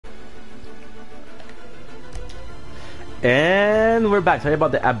And we're back. Sorry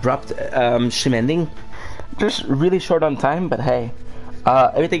about the abrupt ending. Just really short on time, but hey,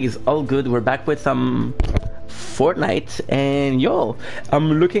 everything is all good. We're back with some Fortnite, and yo,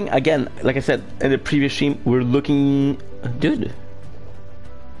 I'm looking again. Like I said in the previous stream, we're looking, dude.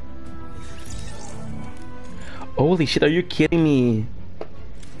 Holy shit! Are you kidding me?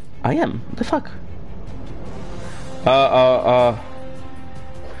 I am. What the fuck?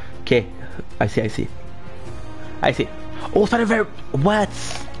 Okay, I see. Oh, Spider-Verse! What?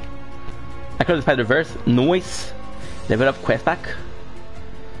 I call it Spider-Verse. Noise. Level up quest pack.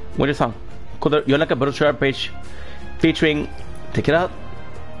 What's your song? You're like a brochure page featuring. Take it out.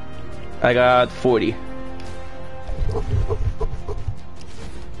 I got 40.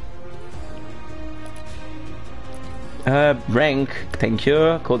 Rank. Thank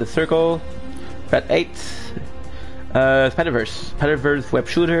you. Code the circle. Red 8. Spider-Verse web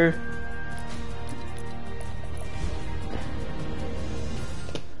shooter.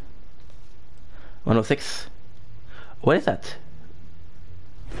 $106. What is that?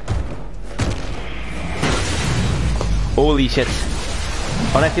 Holy shit.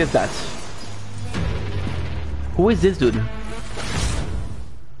 All I see is that. Who is this dude?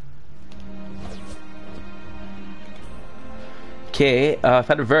 Okay,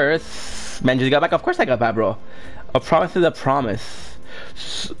 Spider-Verse. Man, just got back. Of course I got back, bro. A promise is a promise.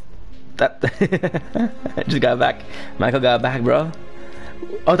 That just got back. Michael got back, bro.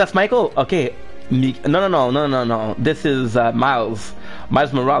 Oh, that's Michael? Okay. No. This is Miles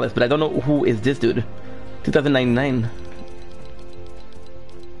Morales, but I don't know who is this dude. 2099.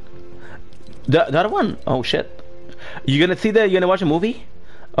 The other one? Oh shit. You gonna watch a movie?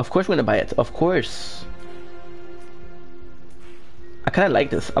 Of course we're gonna buy it. Of course. I kinda like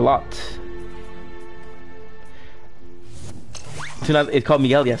this a lot. It's called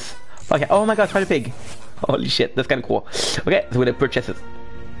Miguel, yes. Okay. Oh my god, Spider Pig. Holy shit, that's kinda cool. Okay, so we're gonna purchase it.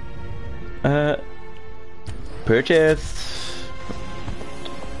 Purchase.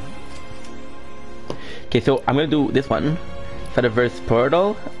 Okay, so I'm gonna do this one. Spider-Verse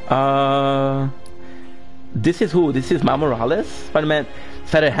Portal. This is who? This is Miles Morales? Spider-Man.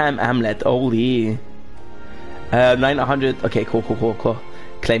 Spider-Ham Hamlet. Holy. 900. Okay, cool.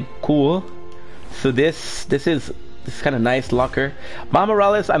 Claim. Cool. So this is kind of nice locker. Miles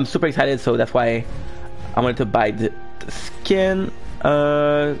Morales, I'm super excited, so that's why I wanted to buy the skin.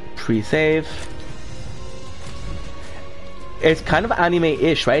 Pre-save. It's kind of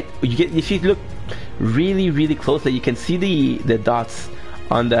anime-ish, right? If you look really closely, you can see the dots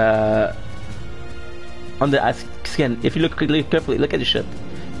on the skin. If you look carefully, look at this shit.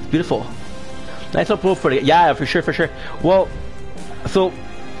 It's beautiful. Nice little for it. Yeah, for sure. Well, so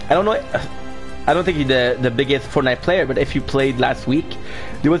I don't know. I don't think you're the biggest Fortnite player, but if you played last week,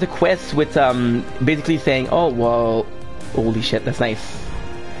 there was a quest with basically saying, oh well, holy shit, that's nice.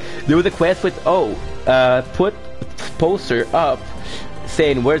 There was a quest with put poster up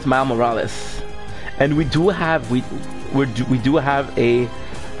saying where's Miles Morales, and we do have a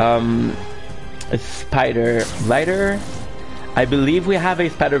spider lighter. I believe we have a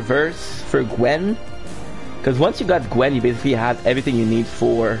Spider-Verse for Gwen, because once you got Gwen, you basically have everything you need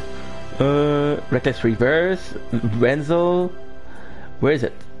for Reckless Reverse, Renzo. Where is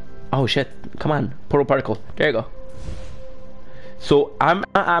it? Oh shit! Come on, Portal Particle. There you go. So I'm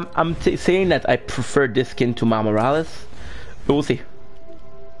saying that I prefer this skin to Miles Morales, but we'll see.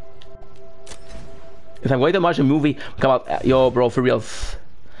 If I'm going to watch a movie, come out, yo, bro, for reals,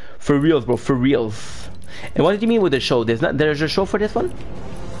 bro, for reals. And what did you mean with the show? There's a show for this one.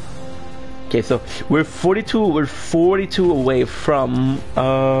 Okay, so we're 42 away from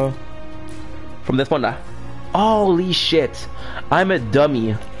this one now. Holy shit, I'm a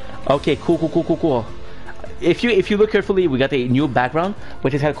dummy. Okay, cool. If you look carefully, we got a new background,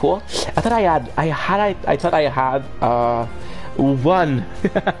 which is kind of cool. I thought I had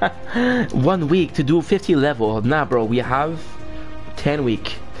 1 week to do 50 level. Nah, bro, we have 10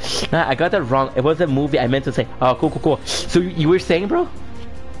 week. Nah, I got that wrong. It was a movie. I meant to say. Oh, cool. So you were saying, bro?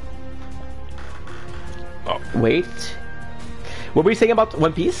 Oh, wait. What were you saying about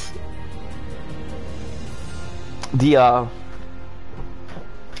One Piece?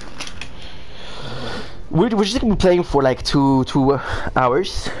 We're just gonna be playing for like two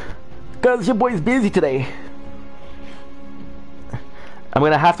hours, cause your boy's busy today. I'm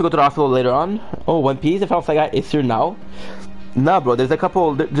gonna have to go to the hospital later on. Oh, One Piece. If I was like, it's here now. Nah, bro. There's a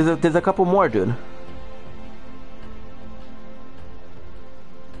couple. There's a couple more, dude.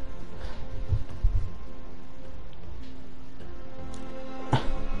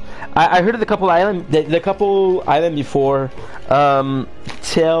 I heard of the couple island. The couple island before.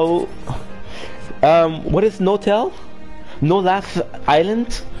 Tell. What is no tell? No last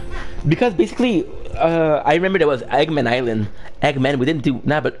island, because basically, I remember there was Eggman Island. Eggman, we didn't do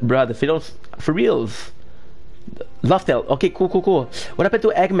nah, but bruh, the fiddles for reals. Loftel. Okay, cool, cool, cool. What happened to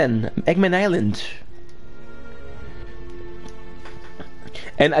Eggman? Eggman Island.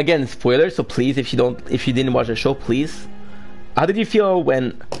 And again, spoilers. So please, if you didn't watch the show, please. How did you feel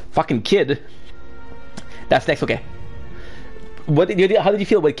when fucking Kid? That's next. Okay. How did you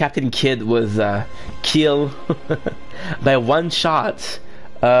feel when Captain Kidd was killed by one shot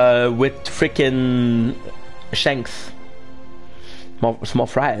with freaking Shanks? Small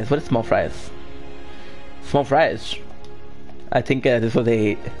fries. What is small fries? Small fries. I think this was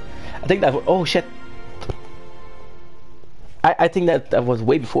a. I think that. Oh shit. I think that was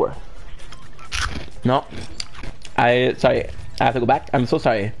way before. No. Sorry. I have to go back. I'm so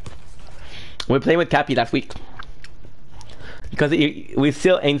sorry. We were playing with Cappy last week. Because we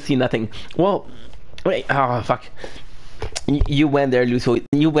still ain't seen nothing. Well, wait. Oh, fuck. You went there, Lucio.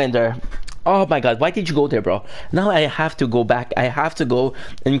 You went there. Oh my god, why did you go there, bro? Now I have to go back. I have to go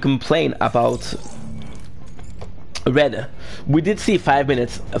and complain about Red. We did see 5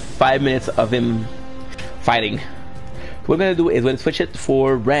 minutes of him fighting. What we're gonna do is we're gonna switch it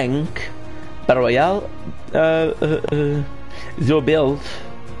for rank battle royale. Zero build.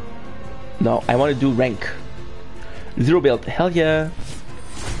 No, I want to do rank. Zero build. Hell yeah.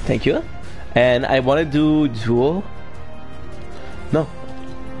 Thank you. And I want to do duel. No.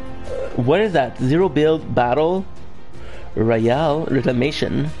 What is that? Zero build battle royale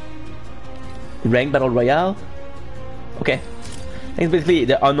reclamation. Rank battle royale. Okay. I think it's basically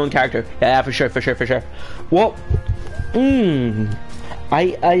the unknown character. Yeah, for sure, for sure, for sure. Well,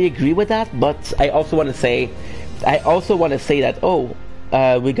 I agree with that, but I also want to say that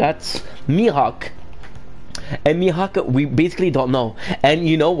we got Mihawk. And Mihawk, we basically don't know. And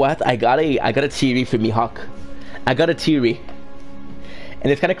you know what? I got a theory for Mihawk. I got a theory.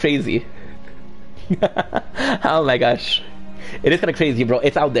 And it's kind of crazy. Oh my gosh. It is kind of crazy, bro.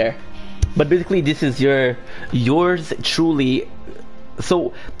 It's out there. But basically, this is yours truly.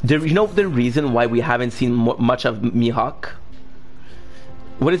 So, you know the reason why we haven't seen much of Mihawk?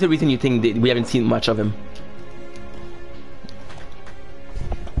 What is the reason you think that we haven't seen much of him?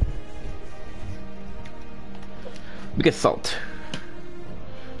 Because salt.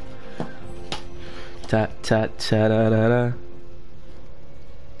 Ta ta ta da da da.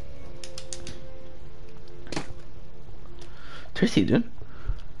 Thirsty, dude.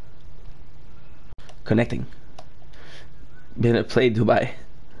 Connecting. Been play Dubai.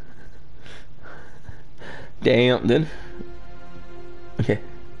 Damn, dude. Okay.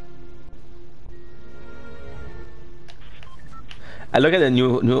 I look at the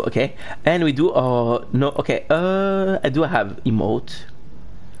new okay, and we do no okay. I do have emote.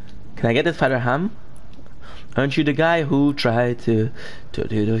 Can I get this Spider Ham? Aren't you the guy who tried to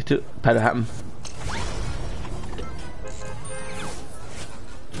Spider Ham?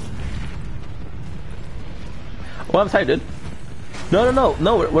 Oh, I'm sorry, dude. No,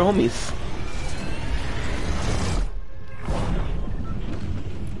 we're homies.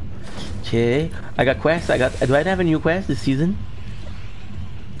 Okay, I got quests. Do I have a new quest this season?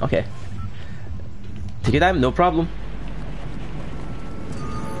 Okay. Take your time, no problem.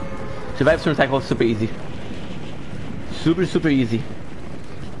 Survive storm cycle, super easy. Super easy.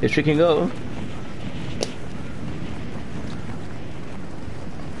 Here she can go.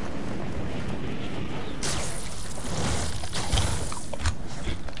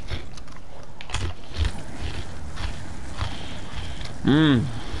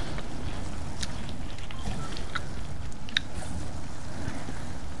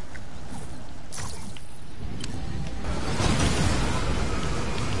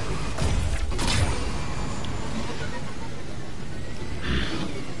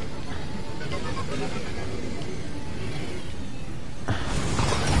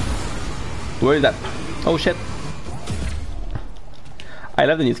 Where is that? Oh shit. I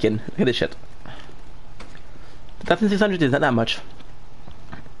love the new skin. Look at this shit. 1,600 is not that much.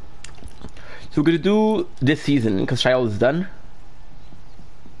 So we're gonna do this season because trial is done.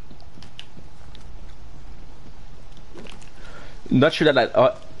 Not sure that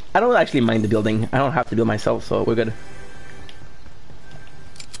I don't actually mind the building. I don't have to do it myself, so we're good.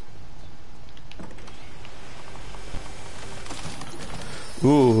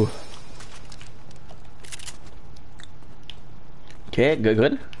 Ooh. Okay,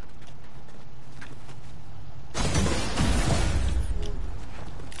 good.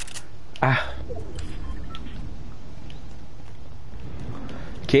 Ah.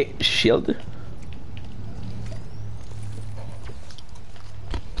 Okay, shield.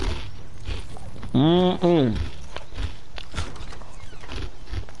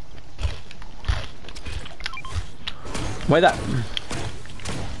 Why that?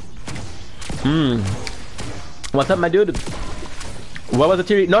 What's up, my dude? What was the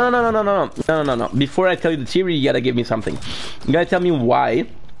theory? No. Before I tell you the theory, you gotta give me something. You gotta tell me why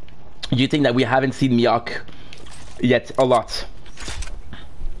you think that we haven't seen Miyok yet a lot.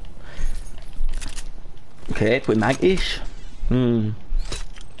 Okay, twin mag-ish.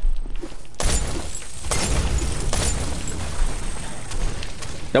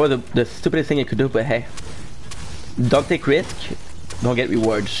 That was the stupidest thing you could do, but hey. Don't take risk, don't get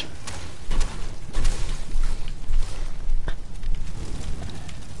rewards.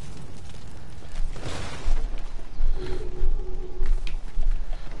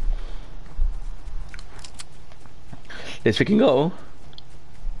 Let's freaking go.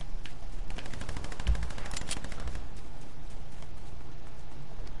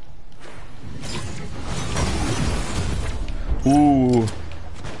 Ooh.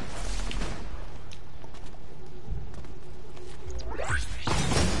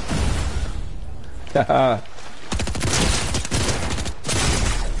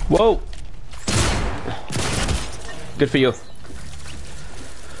 Whoa. Good for you.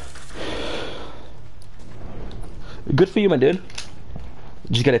 Good for you, my dude.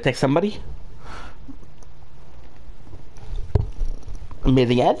 Just gotta text somebody.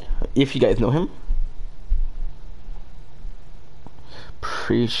 Amazing Ed, if you guys know him.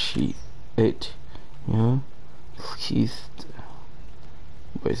 Appreciate it. Yeah. He's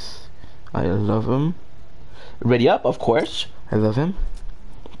with I love him. Ready up, of course. I love him.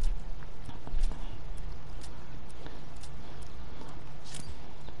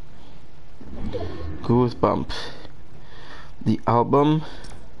 Goosebump. The album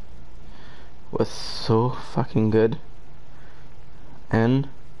was so fucking good and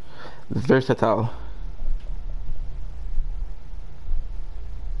versatile.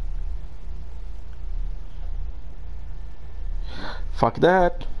 Fuck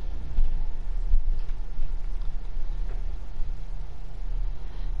that.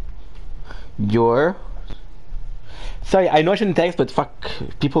 You're sorry, I know I shouldn't text, but fuck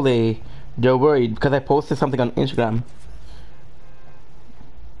people, they're worried because I posted something on Instagram.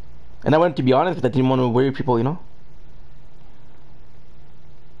 And I wanted to be honest, but I didn't want to worry people, you know?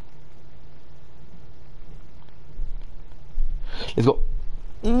 Let's go.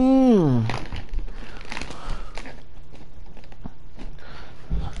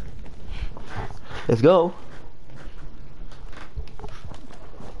 Let's go.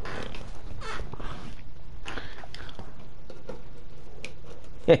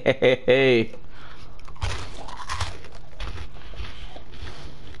 Hey.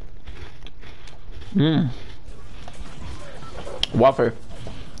 Waffle.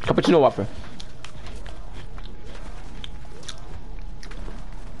 Cappuccino waffle.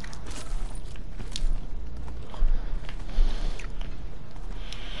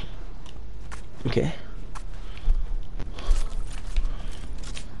 Okay.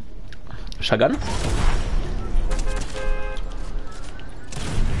 Shotgun.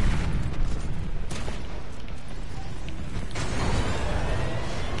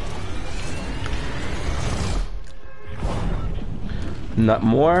 Not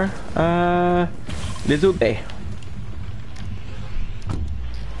more. Little Bay.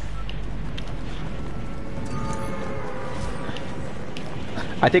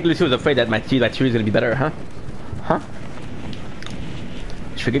 I think Lucy was afraid that my theory is gonna be better, huh? Huh?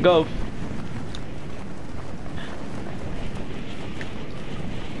 Should we go?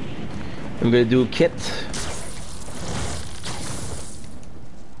 I'm gonna do kit.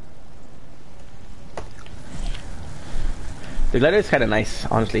 The glider is kind of nice,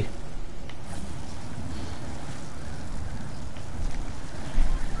 honestly.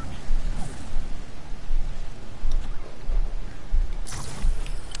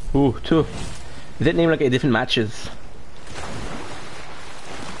 Ooh, two. Is it named like different matches?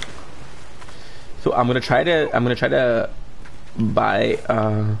 So I'm gonna try to buy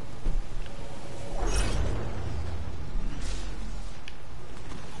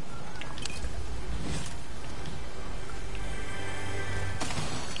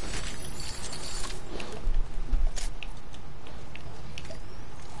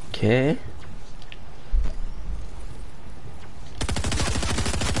okay.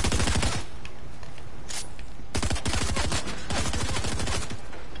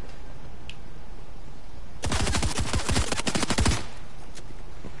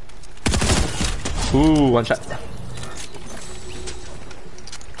 Ooh, one shot.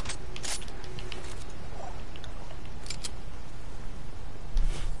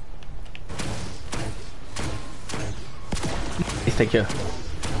 Thank you.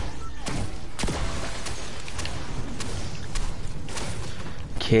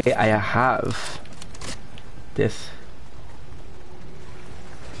 Okay, I have this.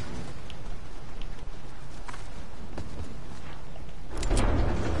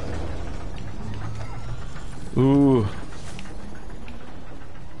 Ooh.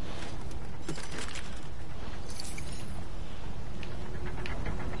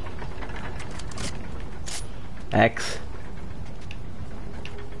 X.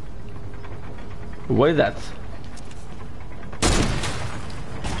 What is that?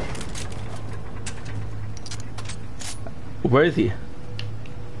 Where is he?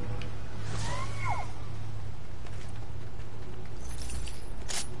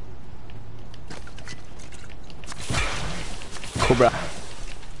 Cobra.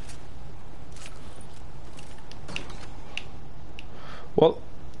 Well,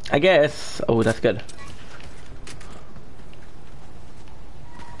 I guess. Oh, that's good.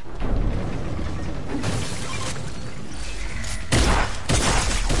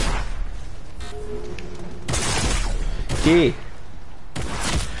 Gee.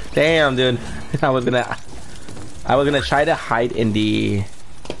 Damn, dude. I was gonna try to hide in the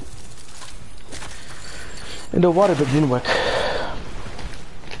water, but it didn't work.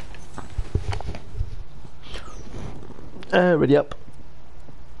 Ready up.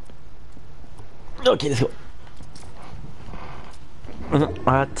 Okay, let's go.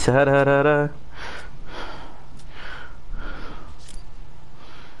 Ta-da-da-da.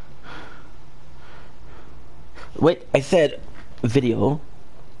 Wait, I said video.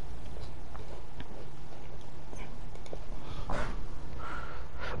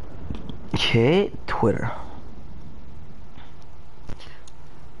 Okay, Twitter.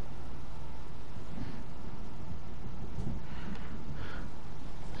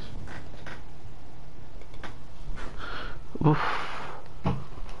 Oof.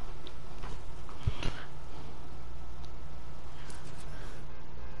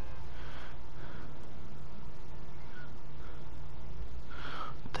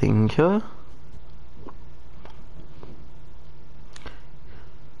 Thank you.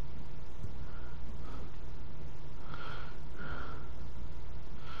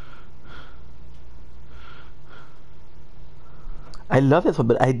 I love this one,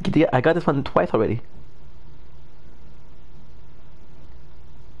 but I got this one twice already.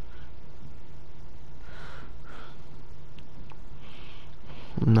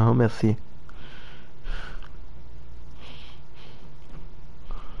 No, merci.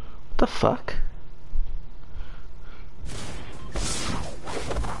 What the fuck?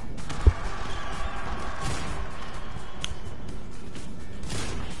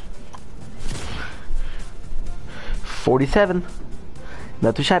 $47.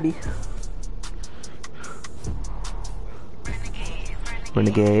 Not too shabby.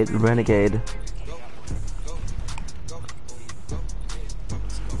 Renegade, renegade.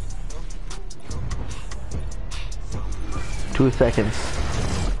 Two seconds.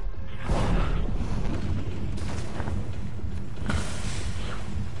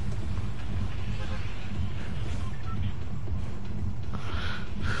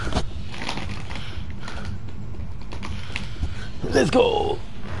 Let's go.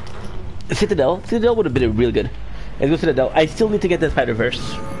 Citadel. Citadel would have been really good. Let's go Citadel. I still need to get the Spider-Verse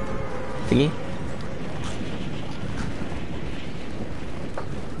thingy.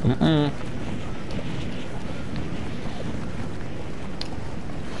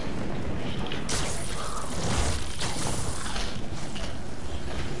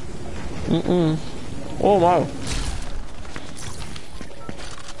 Oh wow.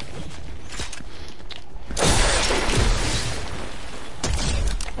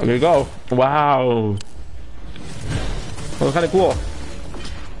 There you go. Wow. That was kind of cool.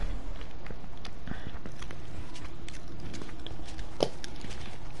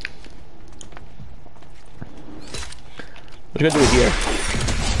 What are you gonna do here?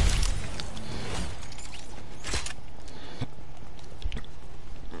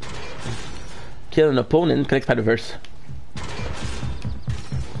 Kill an opponent, connect Spider-Verse.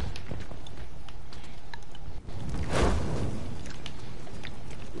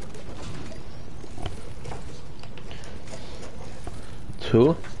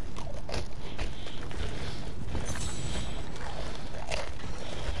 Two.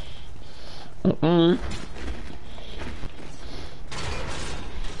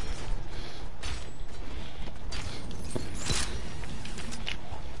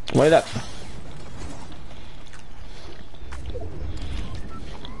 What is that?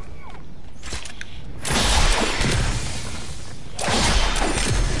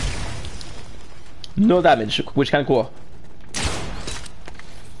 No damage, which kind of cool.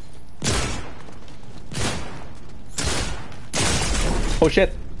 Oh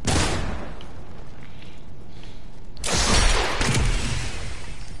shit.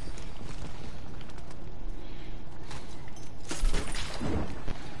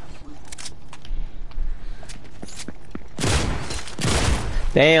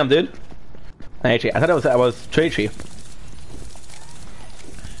 Damn, dude. Actually, I thought I was tree. Kinda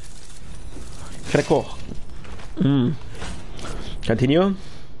cool. Continue.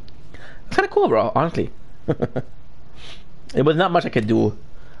 It's kinda cool, bro, honestly. It was not much I could do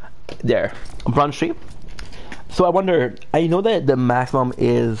there. Bronze tree. So I wonder, I know that the maximum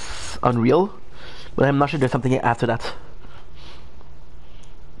is Unreal, but I'm not sure there's something after that.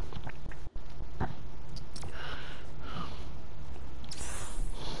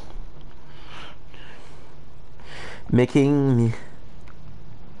 Making me...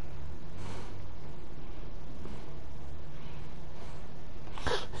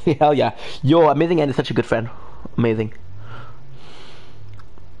 Hell yeah. Yo, Amazing Andy is such a good friend. Amazing.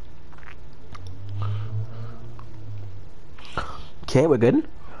 Okay, we're good.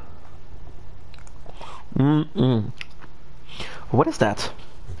 What is that?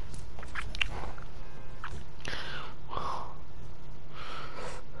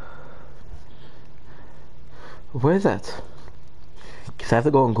 Where is that? Because I have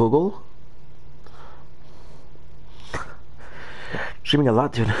to go on Google. Streaming a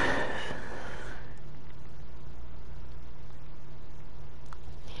lot, dude.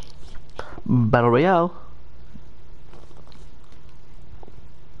 Battle Royale.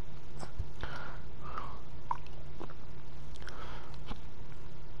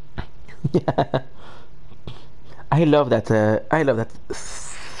 I love that. I love that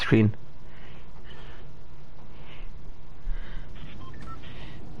screen.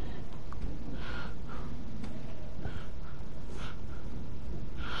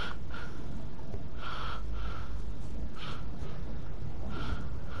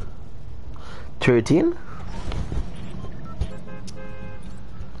 $13.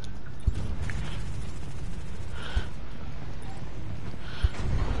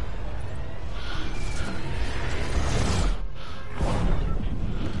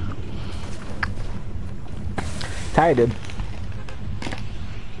 Tired, dude.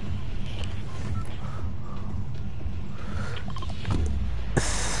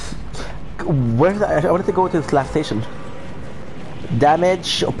 Where's that? I wanted to go to this last station.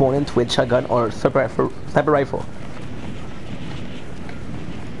 Damage opponent with shotgun or sniper rifle.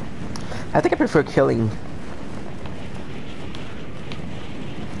 I think I prefer killing.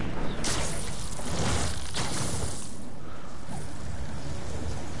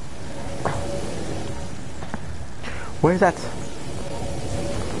 Where is that?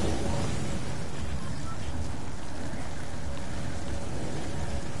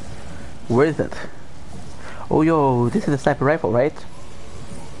 Where is it? Oh, yo, this is a sniper rifle, right?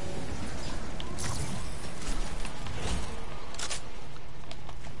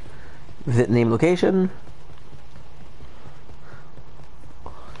 Visit name location.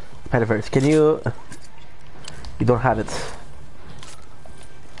 Metaverse. Can you? You don't have it.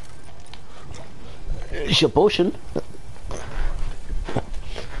 Ship potion.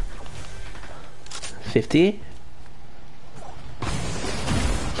 50.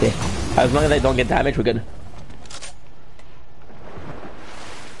 Okay. As long as I don't get damaged, we're good.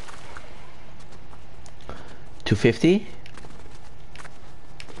 $250.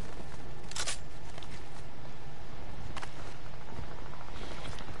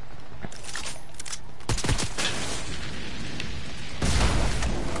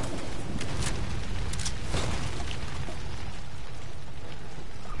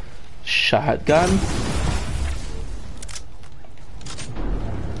 Shotgun.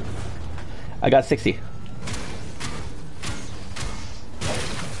 I got 60.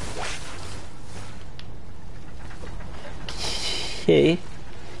 Okay.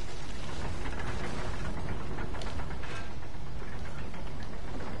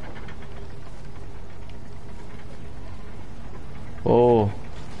 Oh.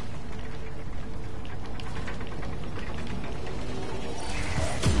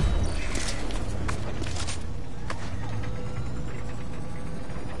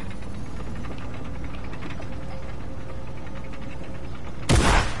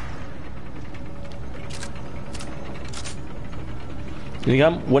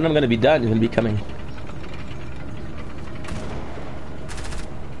 When I'm gonna be done, it's gonna be coming.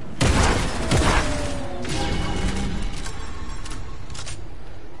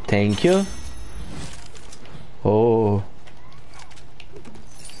 Thank you. Oh.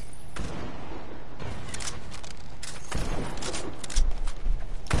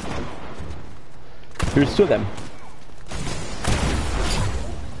 Here's two of them.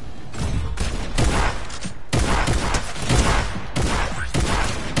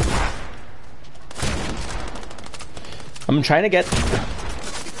 I'm trying to get.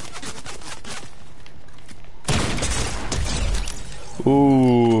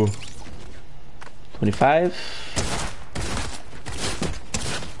 Ooh. 25.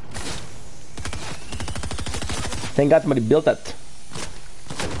 Thank God somebody built that.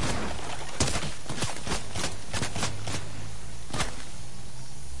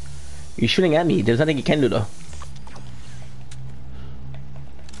 You're shooting at me. There's nothing you can do though.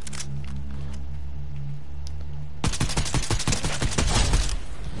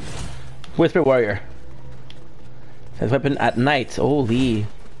 Whisper Warrior. Says weapon at night. Holy.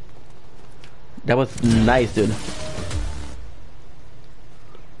 That was nice, dude.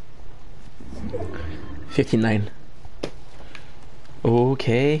 59.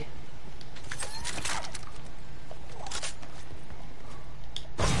 Okay.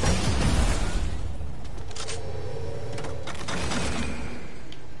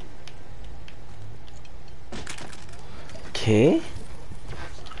 Okay.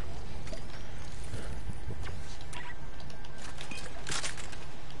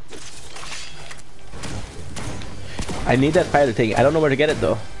 I need that spider thing. I don't know where to get it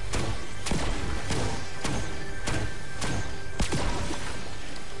though.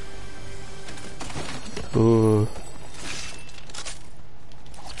 Ooh.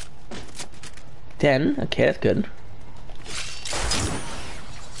 10. Okay, that's good.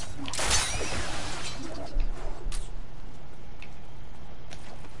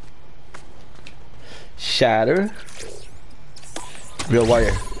 Shatter. Real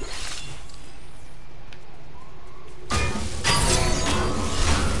warrior.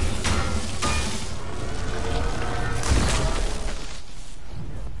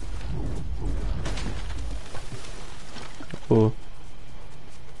 Ooh.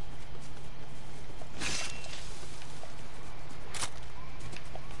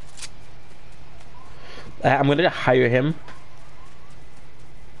 I'm gonna hire him.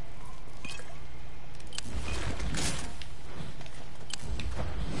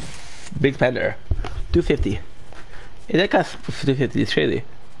 Big spender. 250. Is that cost 250? It's crazy.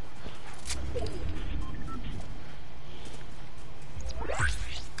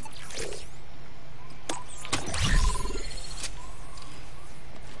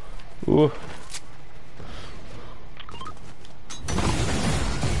 Ooh.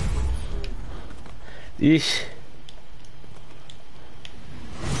 Yeesh.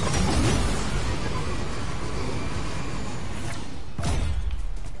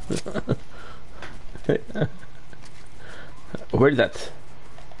 Where's that?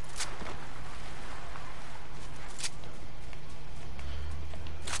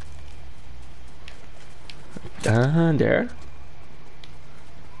 There.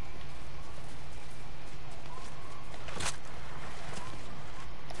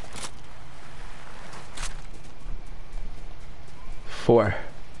 Four.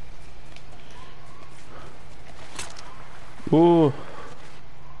 Ooh.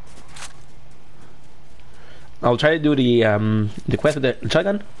 I'll try to do the quest with the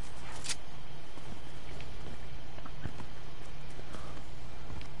shotgun.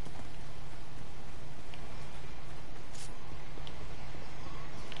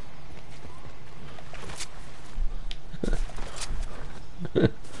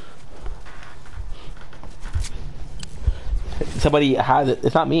 Somebody has it.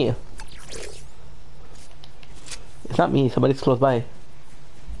 It's not me. It's not me. Somebody's close by.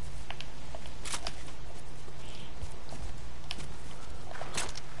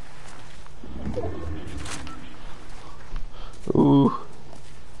 Ooh.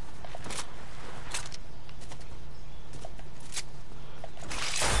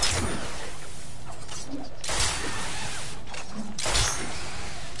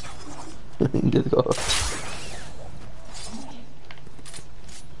 Just go.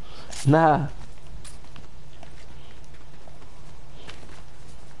 Nah.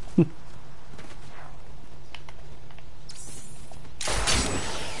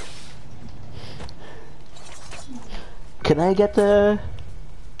 Can I get the...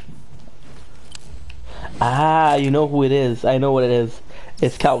 Ah, you know who it is. I know what it is.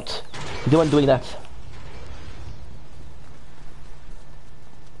 It's Scout. The one doing that.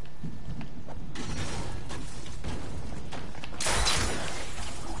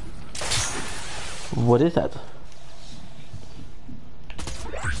 What is that?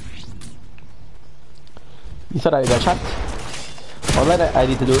 You said I got shot? All that I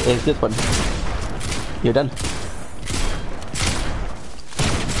need to do is this one. You're done.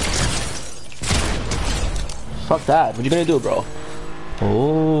 Fuck that. What you gonna do, bro?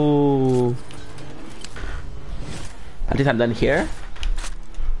 Oh. At least I'm done here.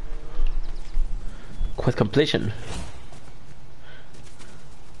 Quest completion.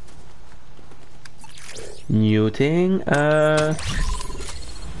 New thing. I'm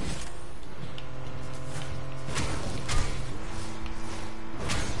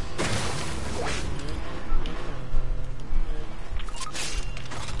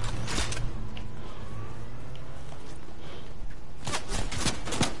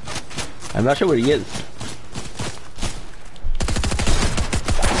not sure where he is.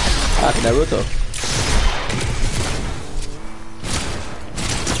 Ah, Naruto.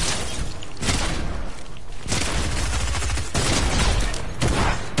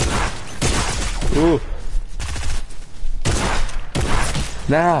 Ooh.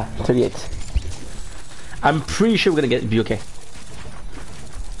 Nah, 38. I'm pretty sure we're gonna be okay.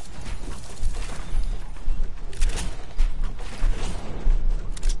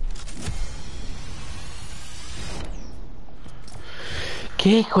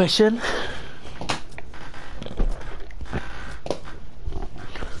 Okay, question.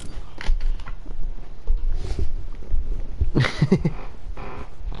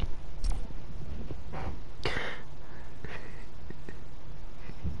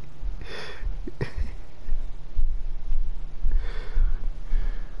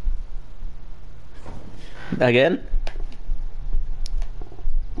 Again?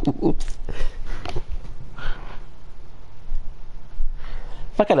 Oops.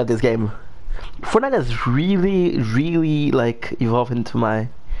 Fuck, I love this game. Fortnite has really like evolved in my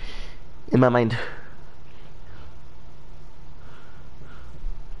mind.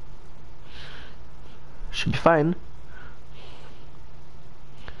 Should be fine.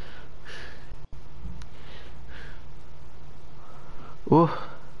 Ooh.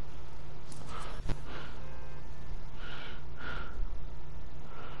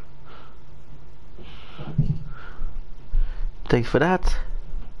 Thanks for that.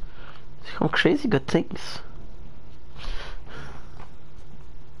 Some crazy good things.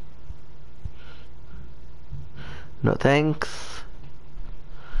 No thanks.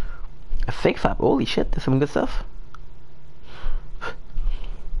 A fake fab, holy shit, there's some good stuff.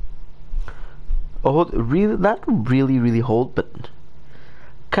 Old, really, not really old, but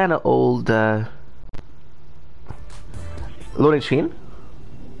kind of old, loading screen.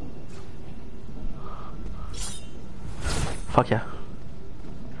 Fuck yeah.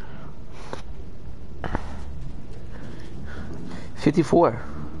 $54.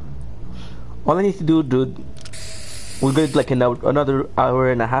 All I need to do, dude, we're gonna do like another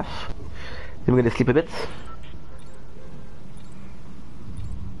hour and a half. Then we're gonna sleep a bit.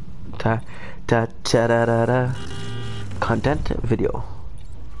 Ta ta ta da da da. Content video.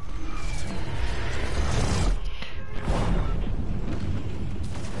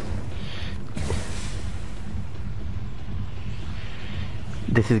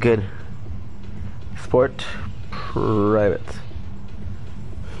 This is good. Sport private.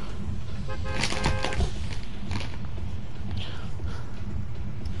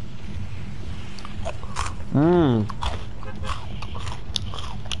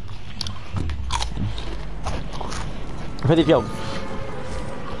 Pretty feel.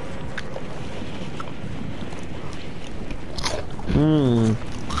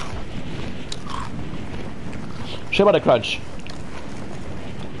 Shit about a crunch.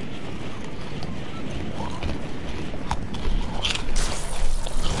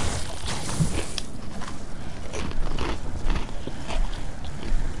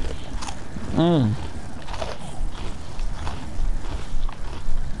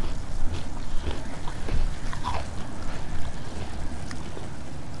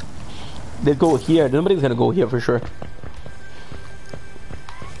 They go here. Nobody's gonna go here for sure.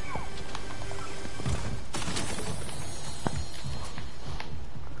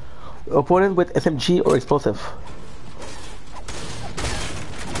 Opponent with SMG or explosive.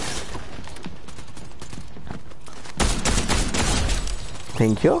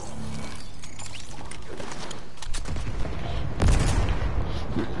 Thank you.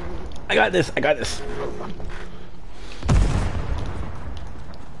 I got this. I got this.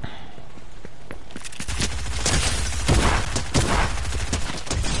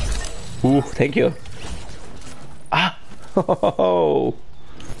 Ooh, thank you. Ah! Oh,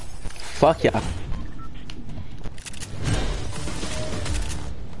 fuck yeah.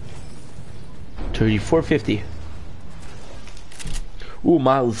 $34.50. Ooh,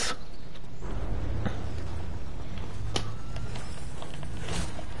 miles.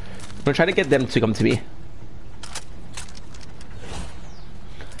 I'm gonna try to get them to come to me.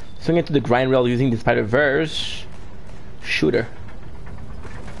 Swing into the grind rail using the Spider-Verse shooter.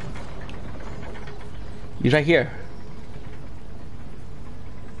 He's right here.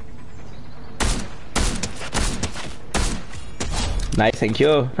 Nice, thank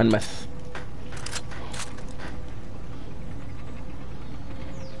you. Anonymous.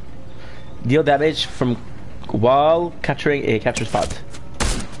 Deal damage from while capturing a capture spot.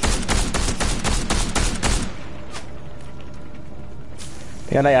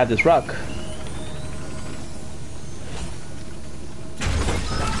 And I add this rock.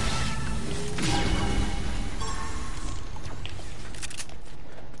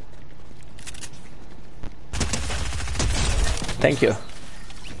 Thank you.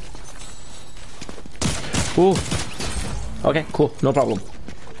 Ooh. Okay, cool. No problem.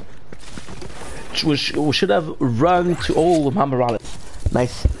 We should have run to... Oh, Mama Rollins.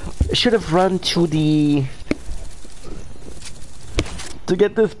 Nice. Should have run to the... To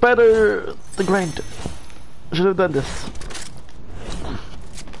get this better... The grind. Should have done this.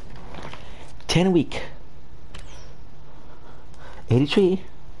 10 week. 83.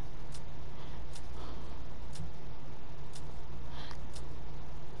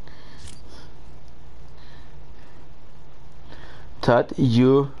 Thought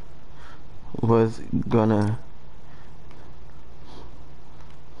you was gonna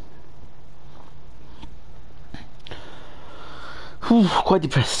quite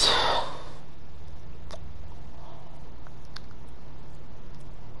depressed.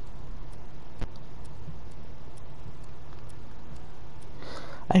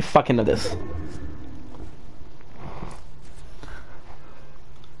 I fucking know this.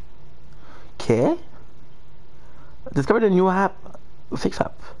 Okay. Discovered a new app. Fix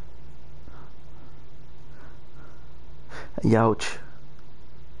app. Youch.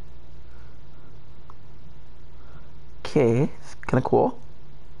 Okay, it's kinda cool.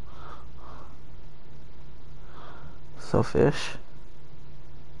 Selfish.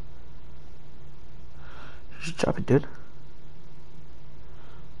 Just drop it, dude.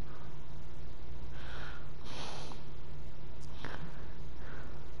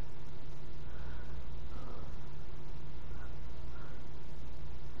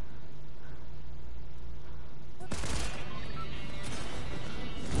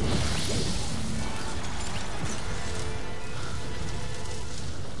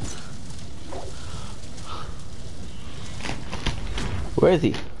 Where is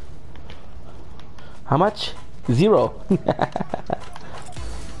he? How much? 0.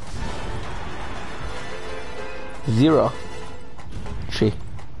 0. Tree.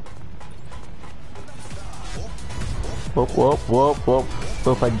 Whoop, whoop, whoop, whoop.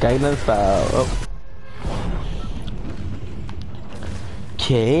 Whoop, a dinosaur. Oh.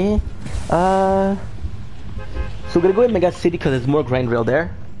 Okay. So we're gonna go in Mega City because there's more grind rail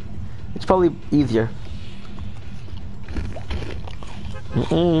there. It's probably easier.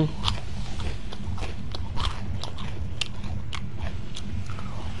 There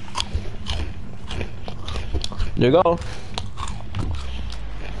you go.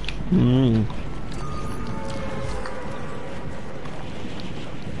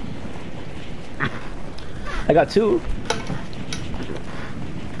 I got 2.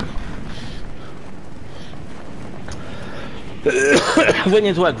 Went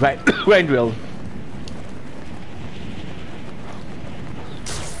into a grind reel.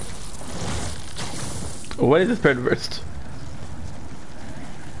 What is this third burst?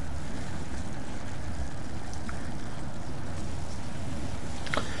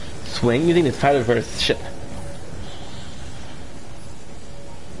 Swing using this Tyler verse shit.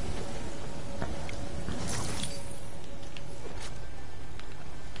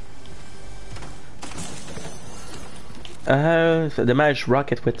 So the managed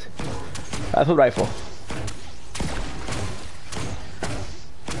rocket with assault rifle.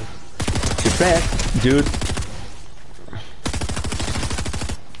 Depressed, dude.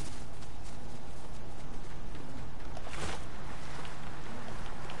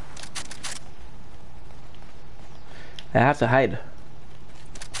 I have to hide.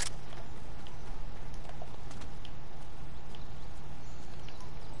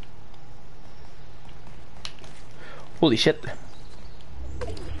 Holy shit.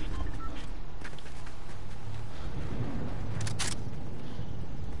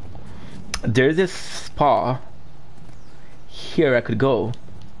 There's this spa here I could go.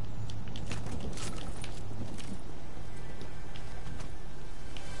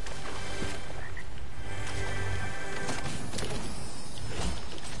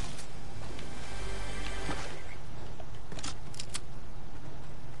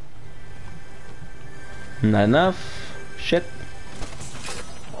 Not enough. Shit.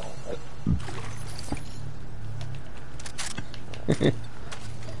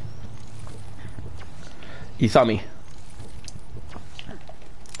 He saw me.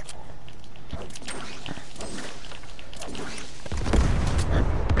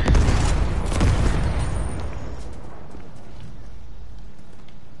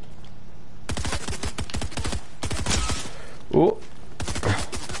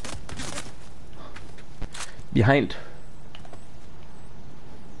 Behind.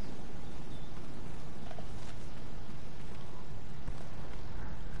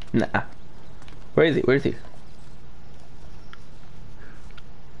 Nah. Where is he? Where is he?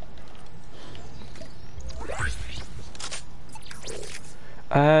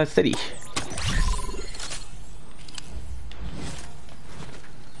 City.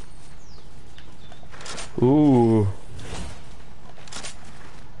 Ooh.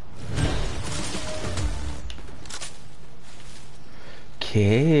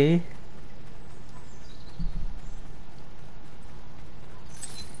 Okay.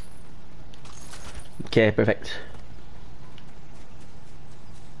 Okay, perfect.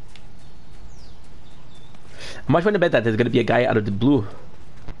 I'm much going to bet that there's gonna be a guy out of the blue.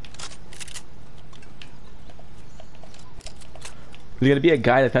 There's gonna be a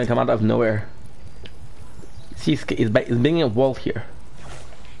guy that's gonna come out of nowhere. See, he's building a wall here.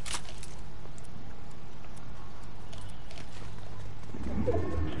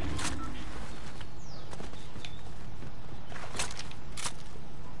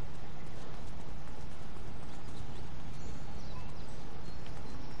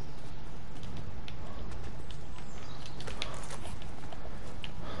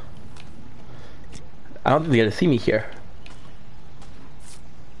 I don't think they're gonna see me here.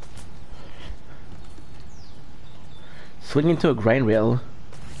 Swing into a grind rail.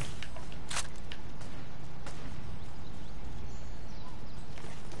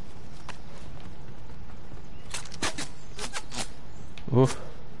 Oof.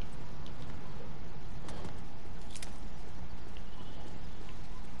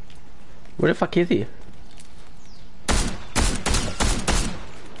 Where the fuck is he?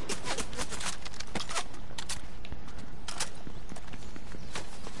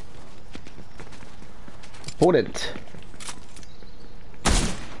 Opponent.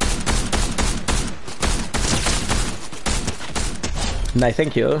 Nice,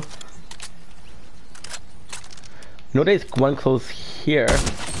 thank you. No, there's one close here.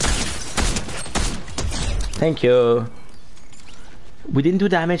 Thank you. We didn't do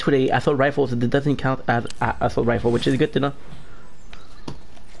damage with a assault rifle, so it doesn't count as assault rifle, which is good to know.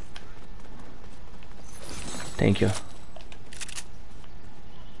 Thank you.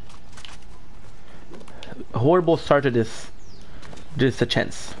 A horrible start to this. Just a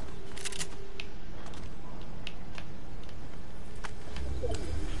chance.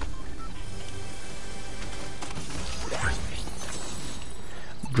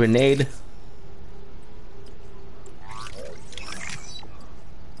 Grenade.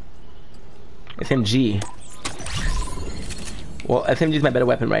 SMG. Well, SMG is my better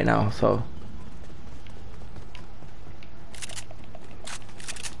weapon right now, so.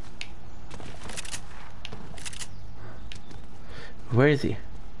 Where is he?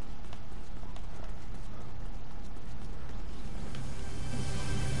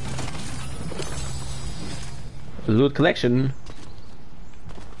 Loot collection.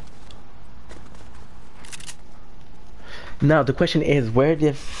 Now the question is, where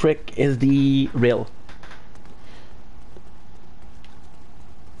the frick is the rail?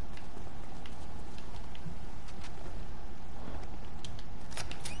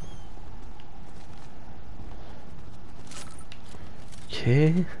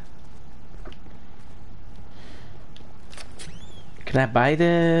 Okay. Can I buy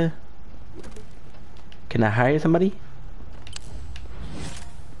the... Can I hire somebody?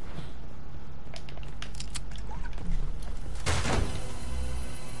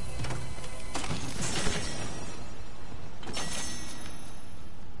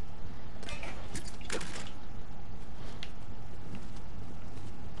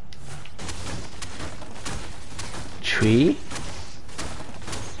 Tree?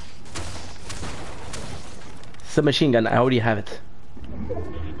 Submachine gun, I already have it.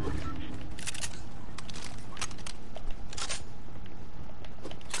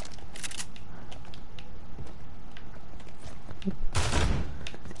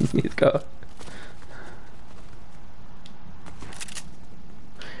 Let's go.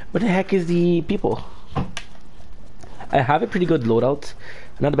 What the heck is the people? I have a pretty good loadout.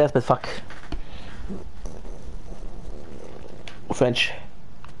 Not the best, but fuck. French.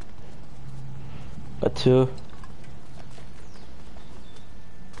 But two.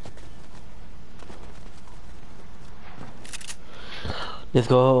 Let's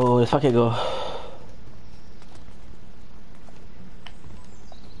go. Let's fucking go.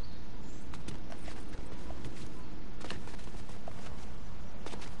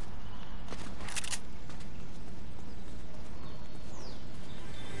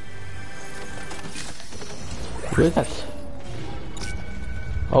 Where is that?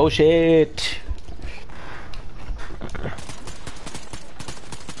 Oh shit!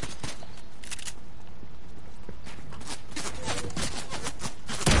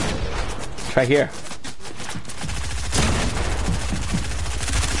 Right here.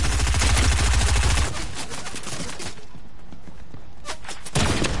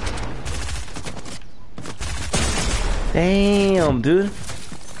 Damn, dude.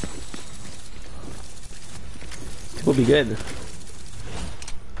 This will be good.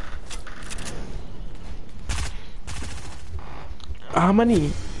 How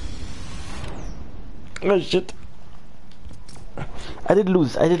many? Oh shit. I did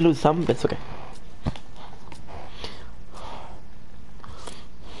lose some, but it's okay.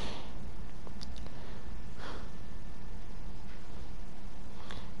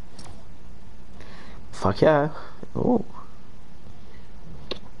 Fuck yeah. Oh.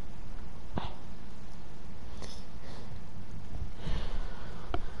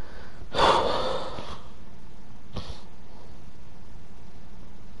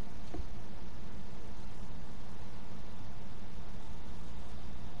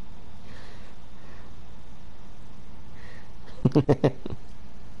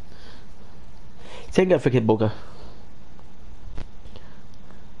 Take that freaking boga.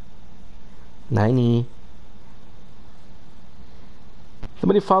 90.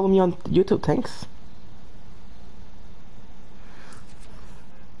 Somebody follow me on YouTube, thanks.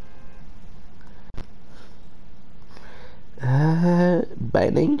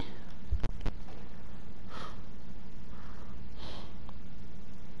 Binding.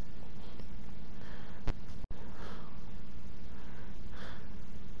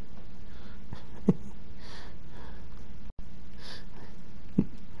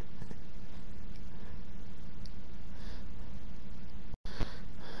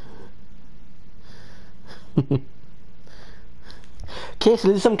 Okay, so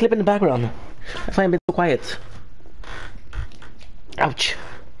there's some clip in the background. I find it so quiet. Ouch.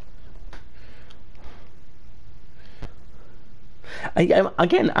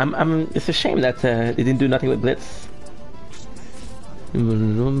 I'm. It's a shame that they didn't do nothing with Blitz.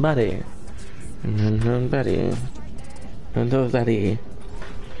 Nobody.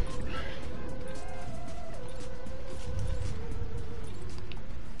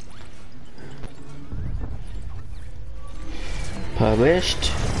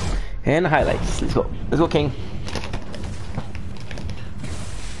 Published and highlights. Let's go, King.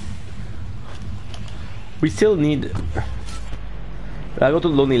 We still need. I'll go to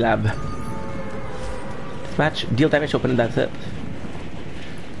the Lonely Lab. This match, deal damage open, and that's it.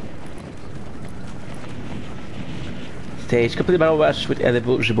 Stage complete battle rush with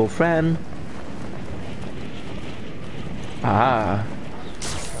eligible friend. Ah.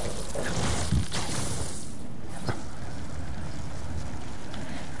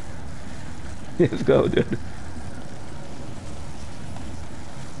 Let's go, dude.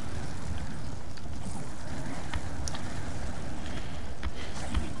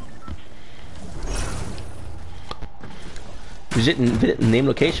 Visit name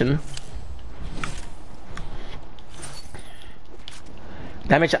location.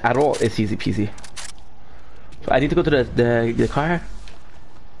 Damage at all is easy peasy. So I need to go to the car.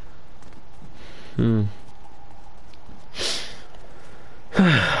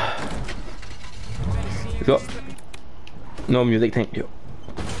 Let's go. No music, thank you.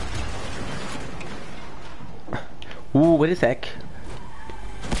 Ooh, wait a sec.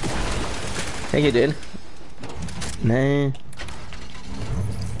 Thank you, dude. Nah.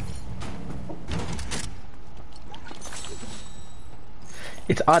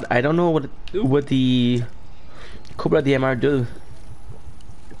 It's odd. I don't know what the Cobra DMR do.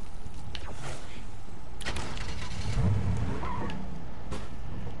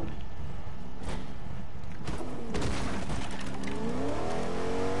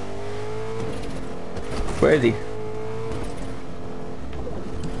 Where is he?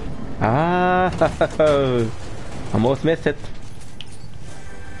 Ah, almost missed it.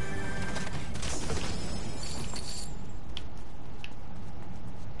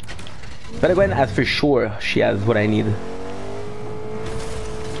 Better go ahead and ask for sure she has what I need.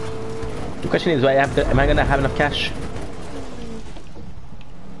 The question is, am I gonna have enough cash?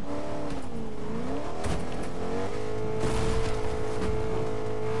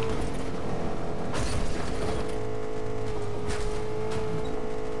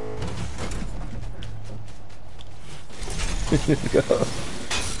 Let's go.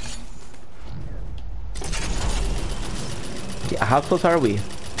 Okay, how close are we?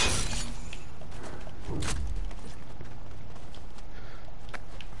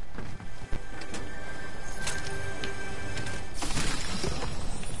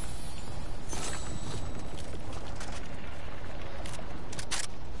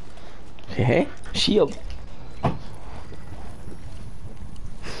 Okay, shield.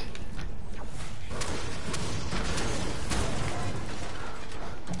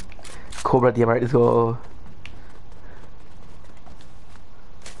 Cobra DMR, let's go.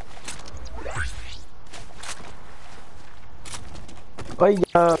 Oh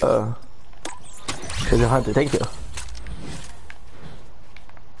yeah. Treasure hunter, thank you.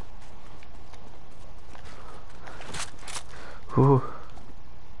 Ooh.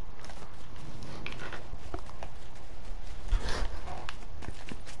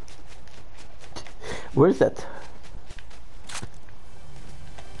 Where's that?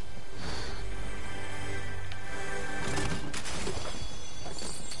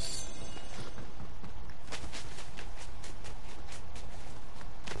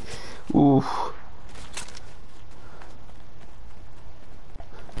 Ooh.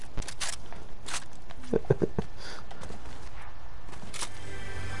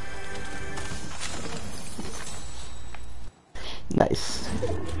 Nice.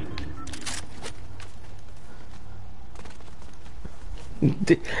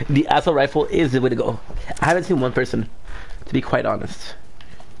 The assault rifle is the way to go. I haven't seen one person, to be quite honest.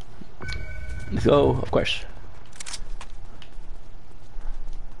 Let's go, of course.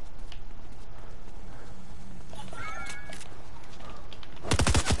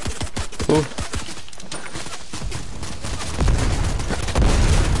 Ooh.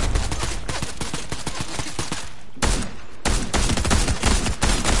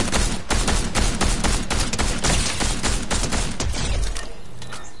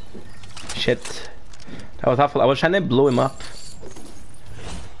 Shit. That was awful. I was trying to blow him up.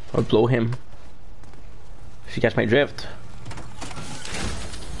 Or blow him. If you catch my drift.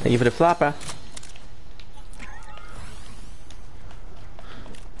 Thank you for the flopper.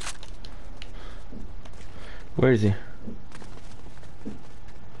 Where is he?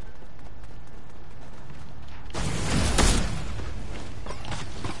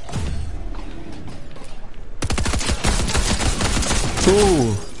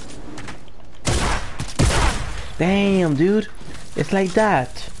 Ooh. Damn, dude. It's like that.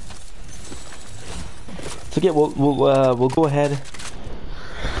 So yeah, we'll go ahead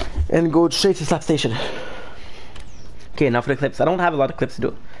and go straight to slap station. Okay, now for the clips. I don't have a lot of clips to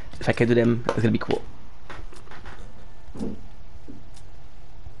do. If I can do them, it's gonna be cool.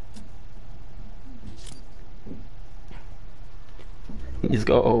 Let's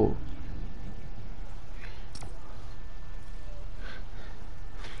go.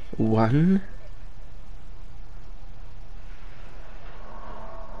 One.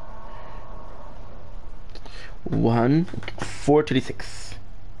 One. 426.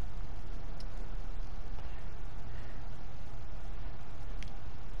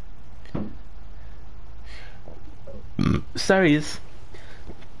 Sorry.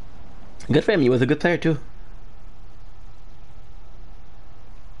 Good for him. He was a good player too.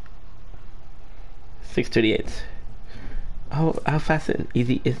 638. How fast and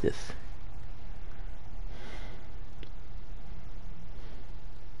easy is this?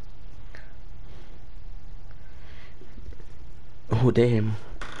 Oh damn.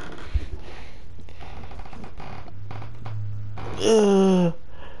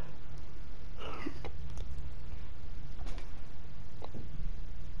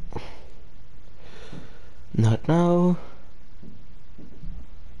 Not now.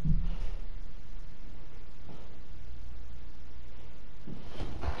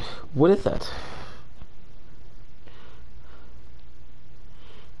 What is that?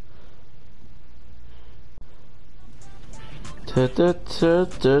 Ta ta ta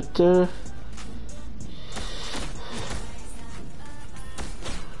ta ta.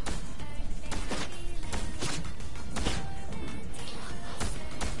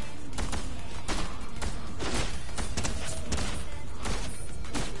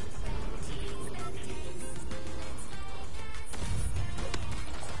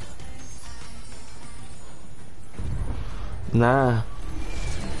 Nah.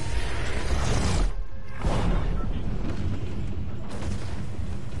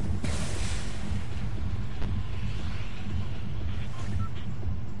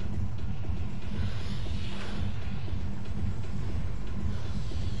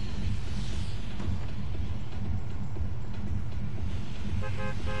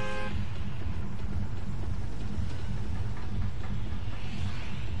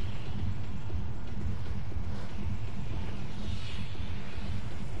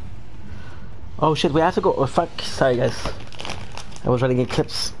 Oh shit, we have to go. Oh fuck, sorry guys. I was running in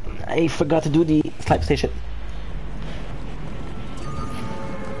clips. I forgot to do the snipe station.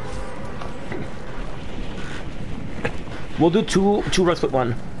 We'll do two runs with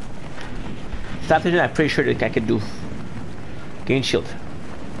one. Snipe station, I'm pretty sure that I could do. Gain shield.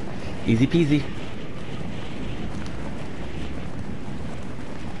 Easy peasy.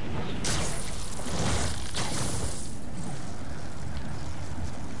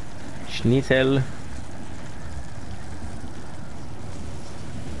 Schnitzel.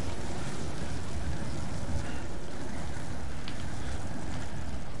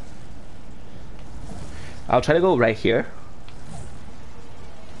 I'll try to go right here.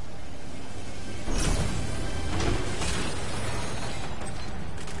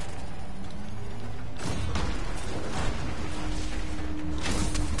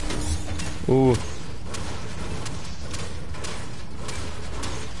 Ooh.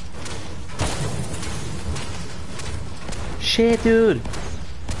 Shit, dude.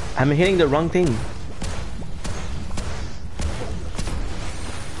 I'm hitting the wrong thing.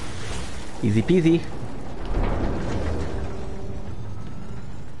 Easy peasy.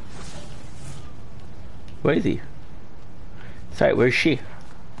 Where is he? Sorry, where's she?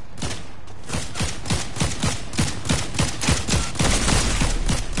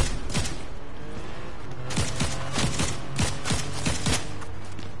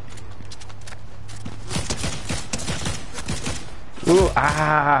 Ooh,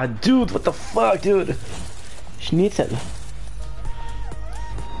 ah, dude, what the fuck, dude? Schnitzel.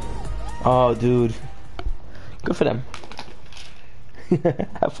 Oh, dude. Good for them.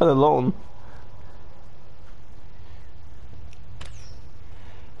 Have fun alone.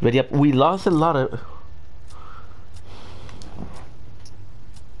 Ready up. We lost a lot of...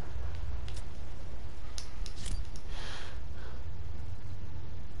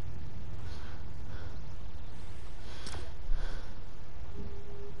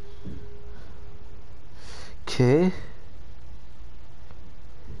 Okay.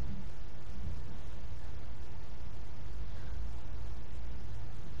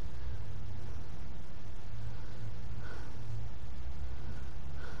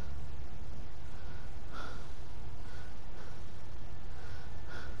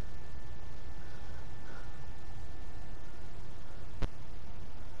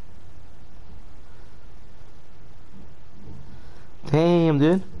 Damn,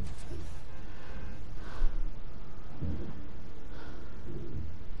 dude.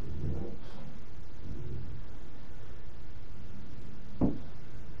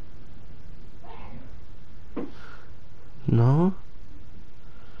 No.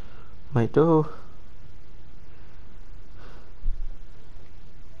 My door.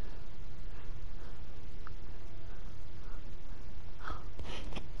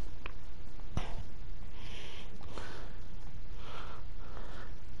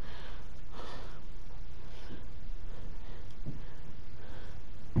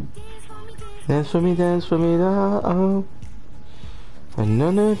 Dance for me now. And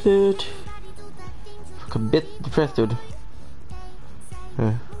none of it. Fuck, a bit depressed, dude.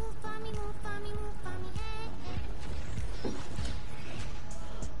 Yeah.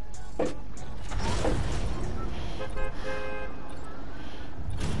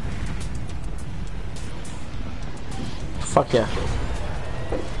 Fuck yeah.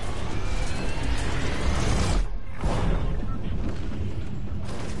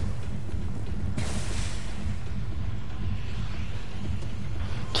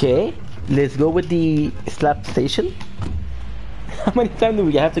 Okay, let's go with the slap station. How many times do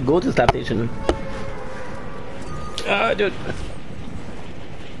we have to go to slap station? Ah, dude.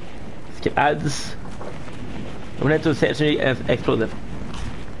 Skip ads. I'm gonna have to stationary as explosive.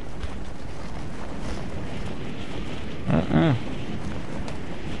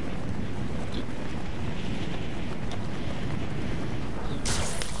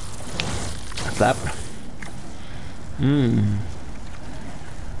 Slap.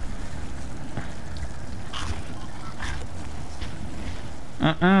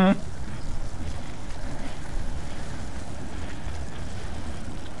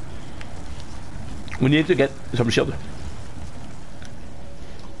 We need to get some shield.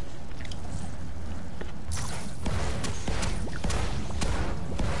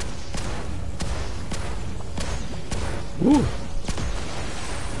 Ooh.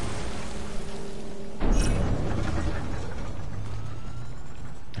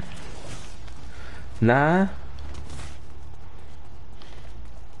 Nah.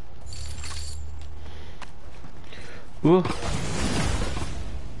 Ooh.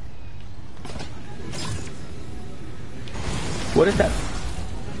 What is that?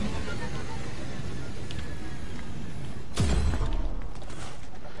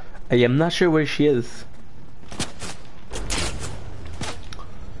 I am not sure where she is.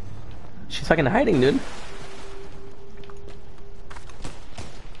 She's fucking hiding, dude.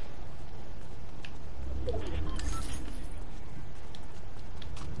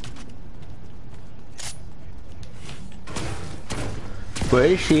 Where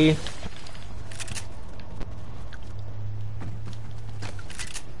is she?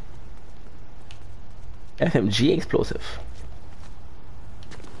 SMG explosive.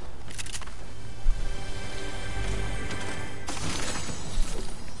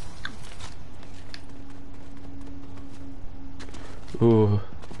 Ooh.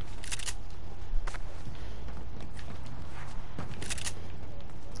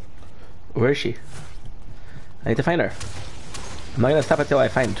 Where is she? I need to find her. I'm not gonna stop until I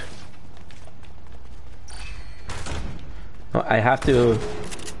find. No, I have to.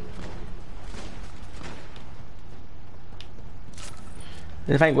 I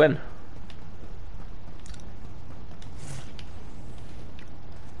need to find Gwen.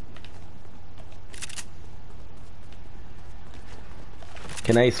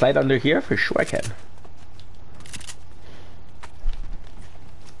 Can I slide under here? For sure I can.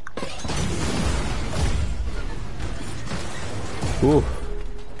 Ooh.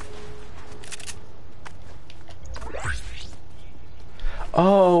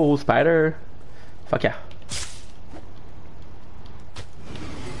 Oh, spider. Fuck yeah.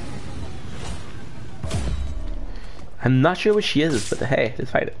 I'm not sure what she is, but hey, let's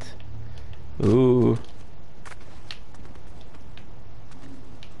fight it. Ooh.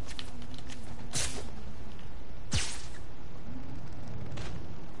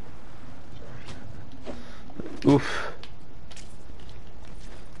 Oof.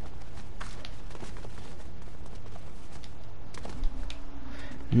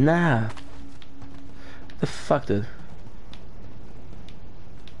 Nah. The fuck, dude?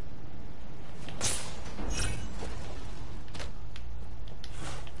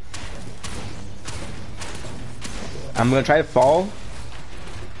 I'm gonna try to fall.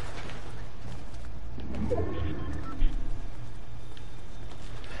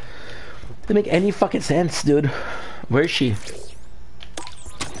 Doesn't make any fucking sense, dude. Where is she?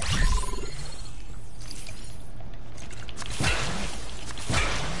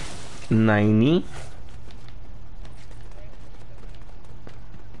 $90.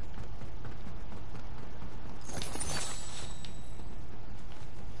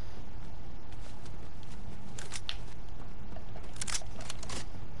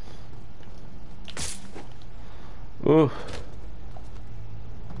 Ooh.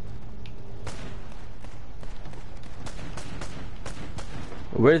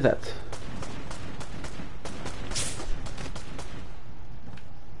 Where is that?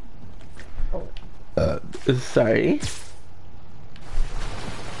 Sorry.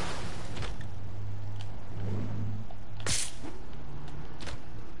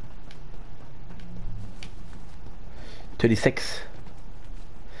 $36.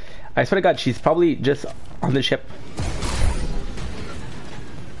 I swear to God, she's probably just on the ship.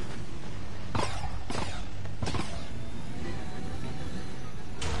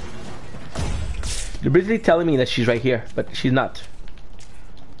 They're basically telling me that she's right here, but she's not.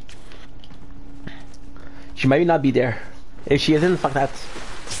 She might not be there. If she isn't, fuck that.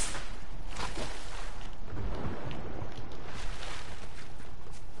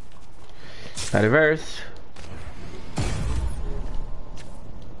 Not reverse.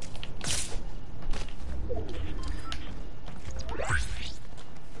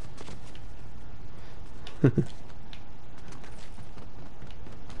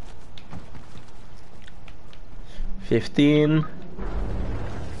 $15.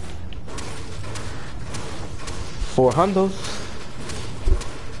 400.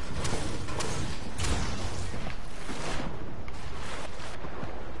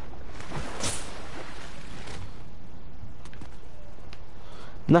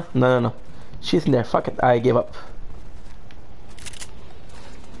 No. She's in there. Fuck it. I gave up.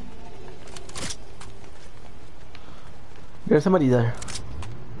 There's somebody there.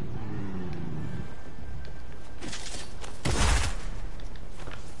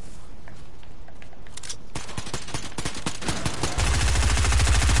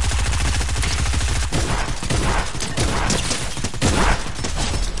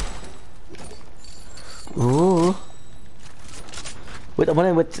 Ooh. With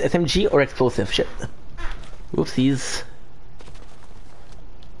one with SMG or explosive? Shit. Whoopsies.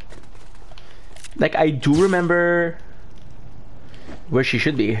 Like, I do remember where she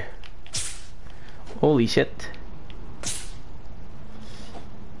should be. Holy shit.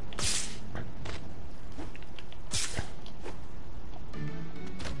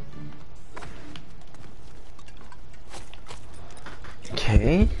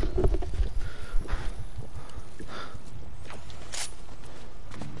 Okay.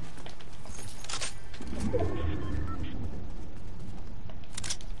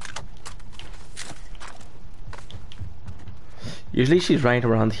 Usually she's right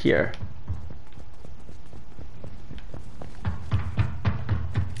around here.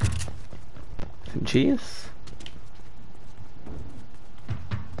 Jeez.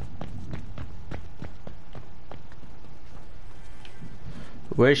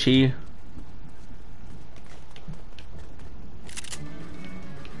 Where is she?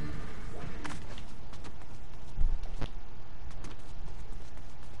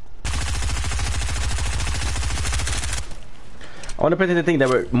 I want to present the thing. There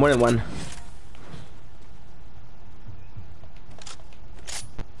were more than one.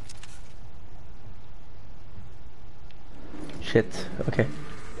 Shit. Okay.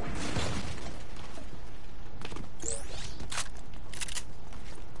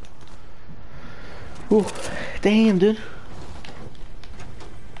 Ooh, damn, dude.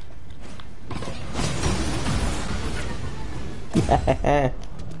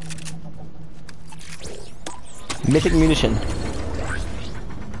 Mythic munition.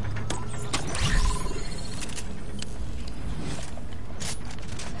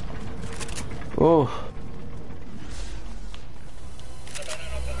 Oh.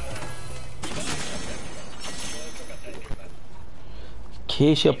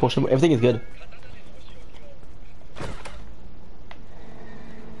 Okay, shield potion. Everything is good.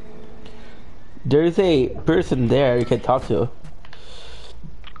 There's a person there you can talk to.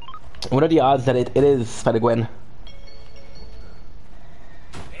 What are the odds that it is Spider-Gwen?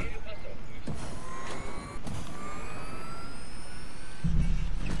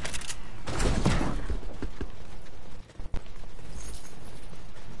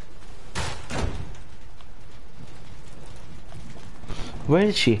 Where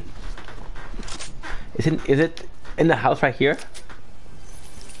is she? Is it in the house right here?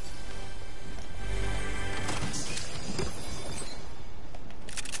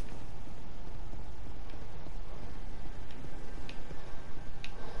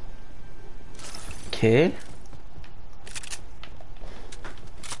 Okay.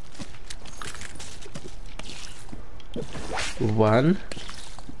 One.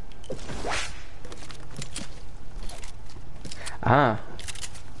 Ah.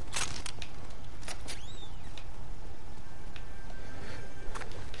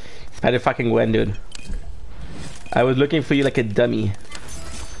 Spider fucking Gwen, dude. I was looking for you like a dummy.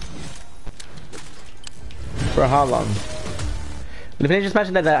 For how long? If I just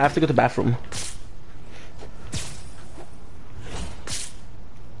imagine that I have to go to the bathroom.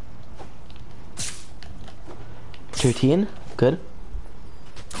 $13, good.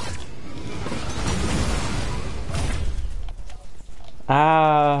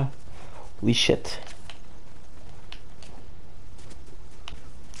 Ah, holy shit.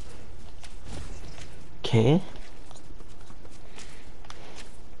 Okay.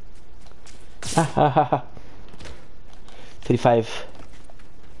 Ah, ha, ha, ha. 35.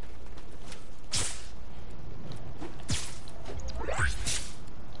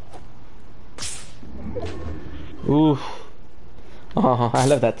 Ooh. Oh, I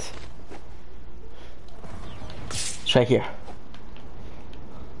love that. Try here.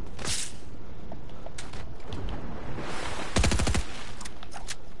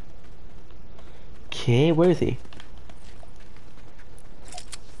 Okay, where is he?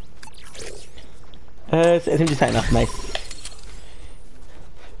 It's SMG sign off, nice.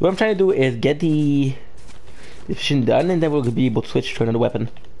 What I'm trying to do is get the mission done and then we'll be able to switch to another weapon.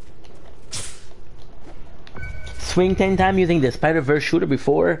 Swing 10 times using the Spider-Verse shooter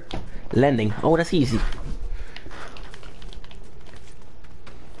before landing. Oh, that's easy.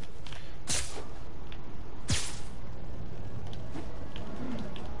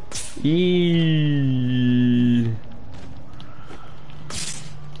 Eee.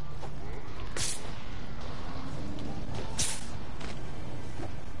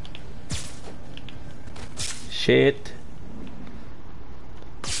 Shit.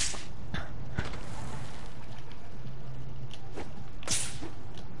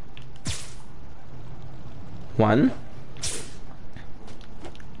 One.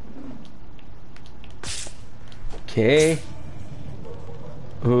 Okay.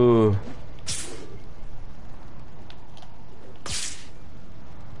 Ooh.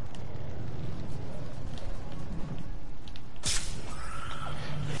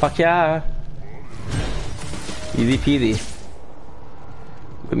 Fuck yeah. Easy peasy.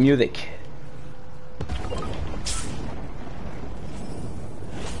 With music.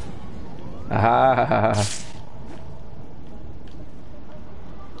 Ah.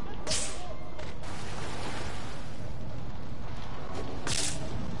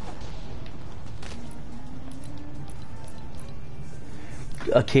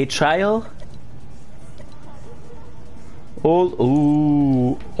 Okay, trial. Old,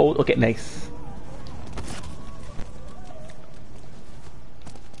 ooh, old. Okay, nice.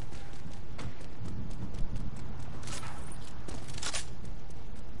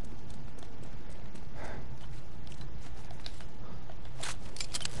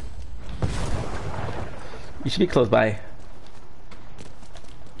 You should be close by.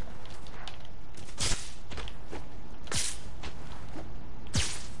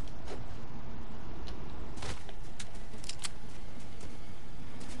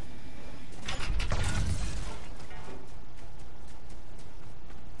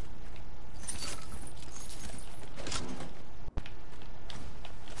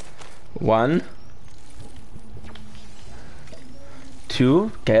 One.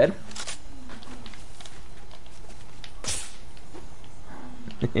 Two. Good.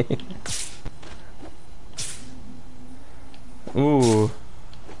 Ooh.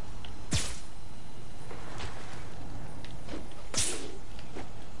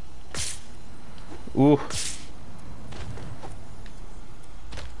 Ooh.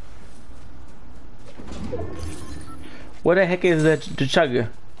 What the heck is that the chug?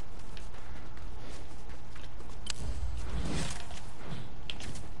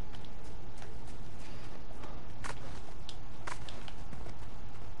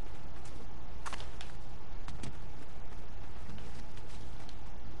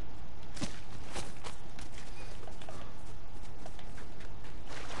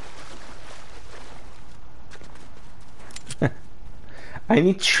 I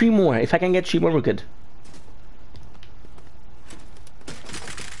need 3 more. If I can get 3 more, we're good.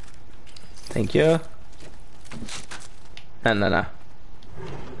 Thank you. No.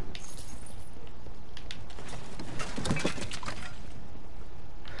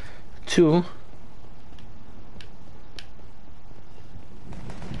 2.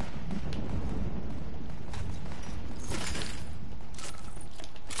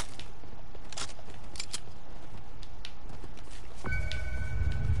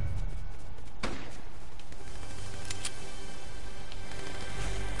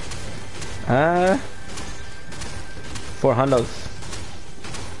 Uh, 4 handles.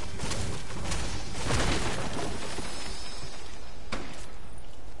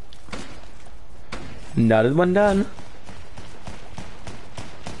 Another one done.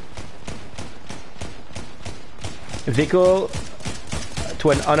 Vehicle to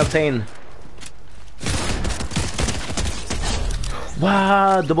an unobtained.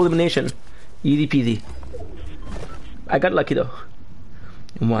 Wow, double elimination. Easy peasy. I got lucky though.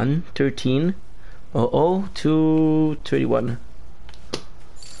 1, 13, 00, 2, 31.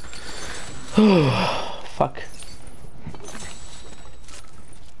 Fuck.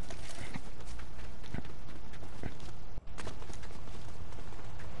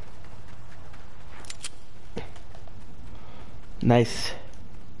 Nice.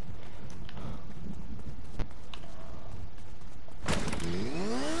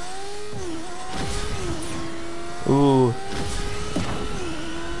 Ooh.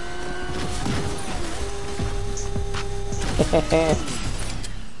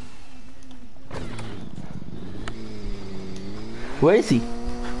 Where is he?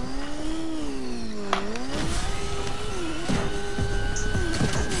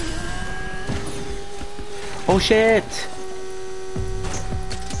 Oh shit!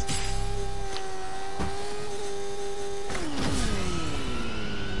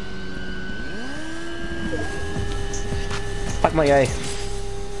 Fuck my eye.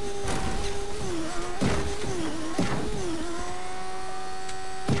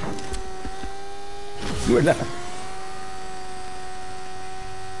 You are not.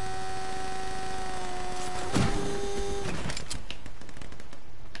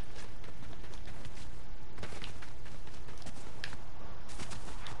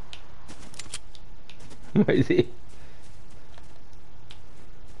 Where is he?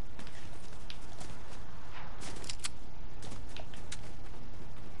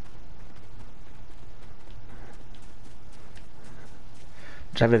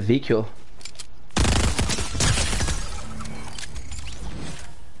 Drive a vehicle.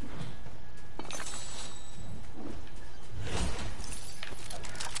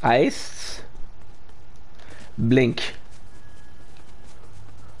 Ice. Blink.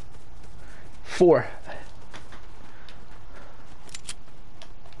 4.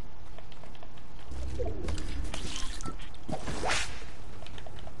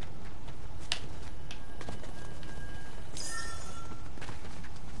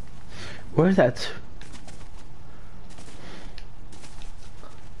 Where's that?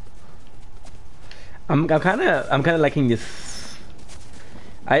 I'm kind of liking this.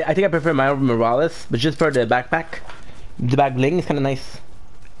 I think I prefer Miles Morales, but just for the backpack, the back bling is kind of nice.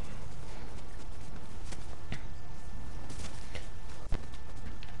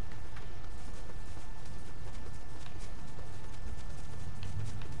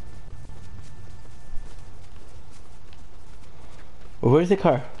 Where's the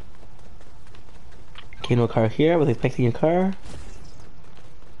car? Okay, no car here. I was expecting a car.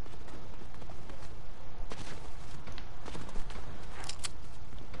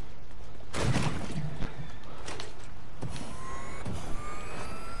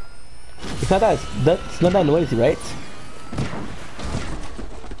 It's not that. That's not that noisy, right?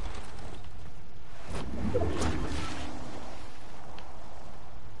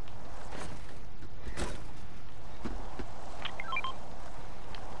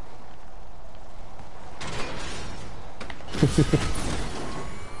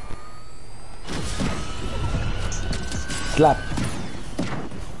 Slap.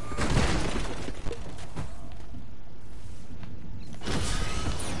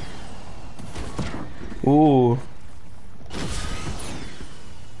 Ooh.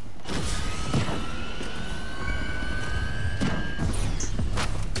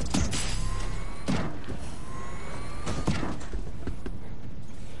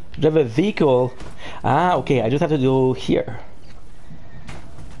 Drive a vehicle. Ah, okay. I just have to go here.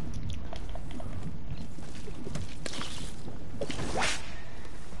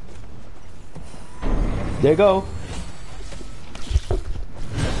 There you go.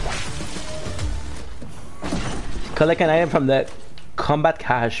 Collect an item from the combat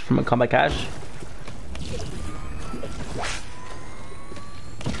cache. From a combat cache.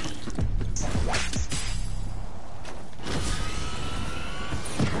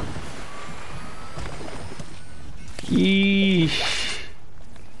 Yeesh.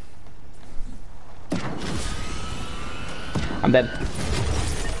 I'm dead.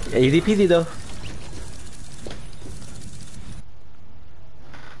 Easy peasy though.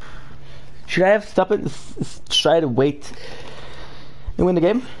 Should I have stopped it? Try to wait and win the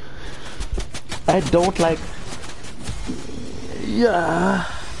game? I don't like. Yeah.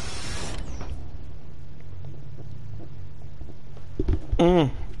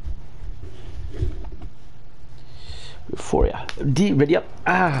 Euphoria. D, ready up.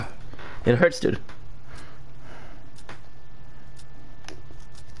 Ah, it hurts, dude.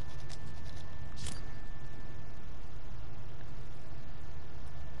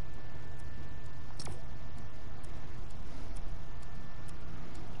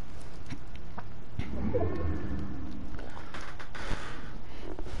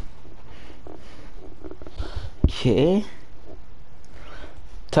 Okay.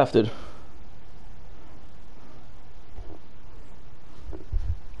 Tough, dude.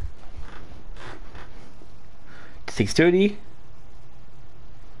 $630.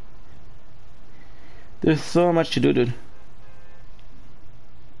 There's so much to do, dude.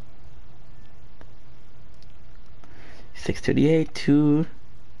 $638 to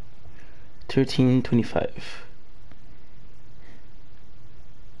 $13.25.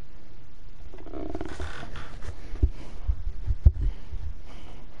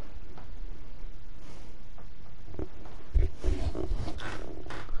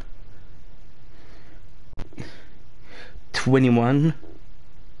 $21.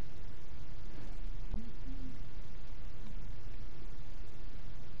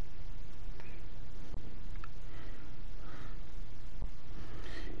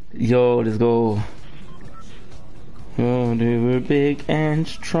 Yo, let's go. Oh, they were big and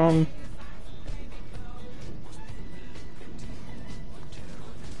strong.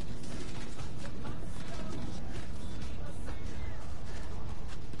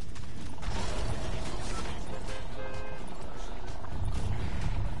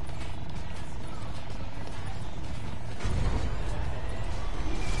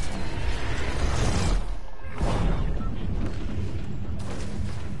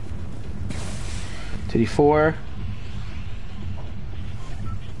 $34.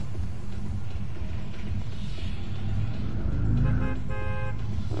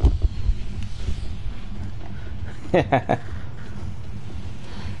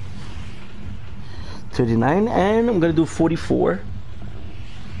 $39, and I'm gonna do $44.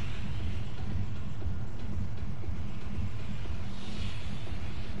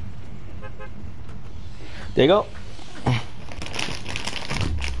 There you go.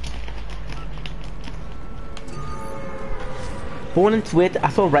 Opponents with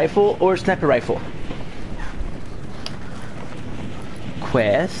assault rifle or sniper rifle.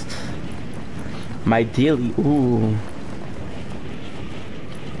 Quest. My daily. Ooh.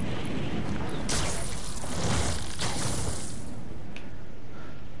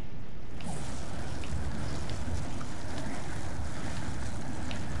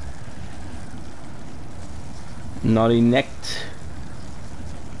 Naughty necked.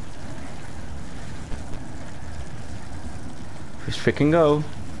 Let's freaking go.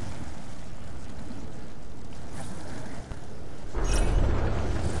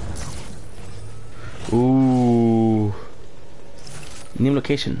 Ooh. New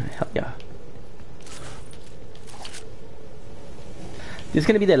location. Hell yeah. This is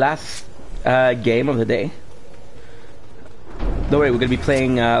gonna be the last game of the day. Don't worry, we're gonna be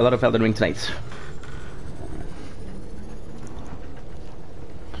playing a lot of Elden Ring tonight.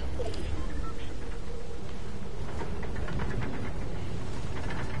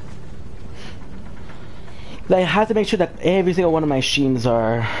 I have to make sure that every single one of my streams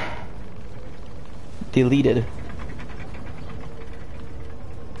are deleted.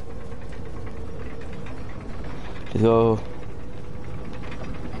 Let's go.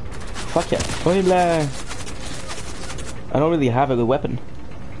 Fuck yeah. Oh, blah. I don't really have a good weapon.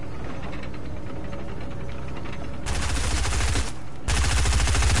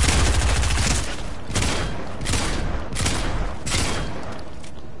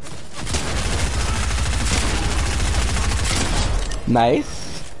 Nice.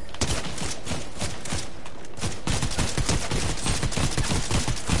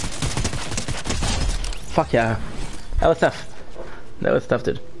 Fuck yeah. That was tough. That was tough,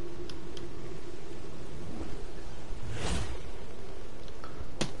 dude.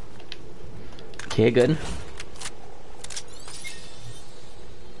 Okay, good.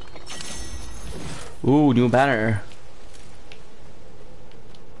 Ooh, new banner.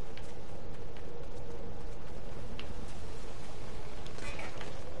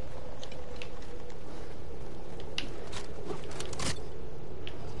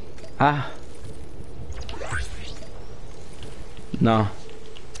 Ah. No.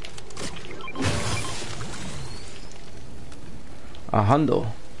 A hundo.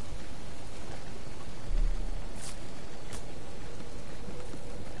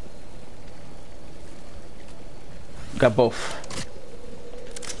 Got both.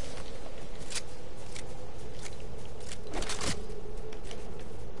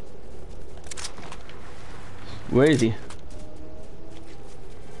 Where is he?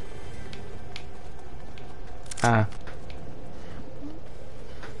 Ah.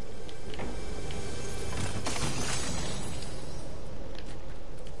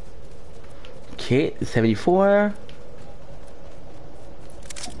 Okay, 74.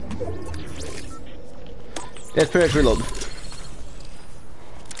 Let's press reload.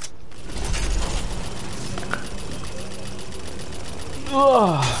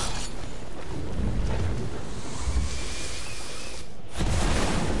 Ugh.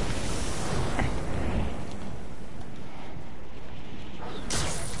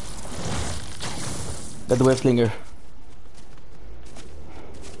 Let the web slinger.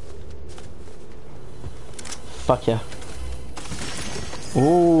 Fuck yeah.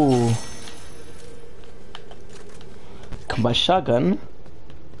 Ooh. Come by shotgun.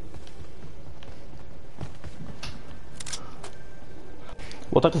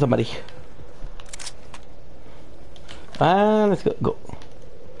 We'll talk to somebody. Let's go.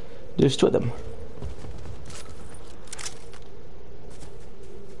 There's two of them.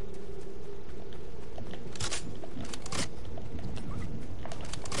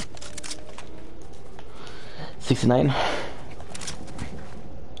 $69.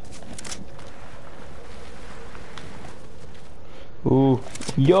 Ooh.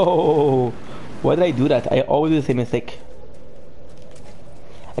 Yo! Why did I do that? I always do the same mistake.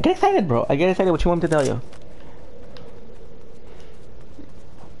 I get excited, bro. I get excited. What you want me to tell you?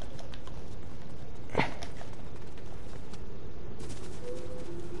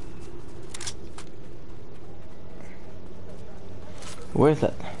 Where is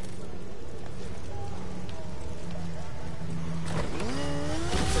that?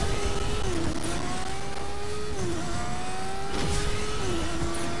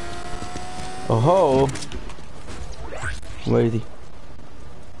 Oh ho! Where is he?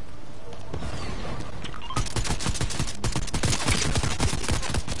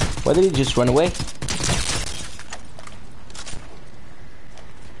 Why did he just run away?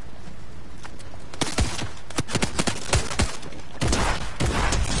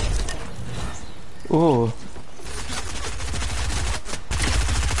 Oh.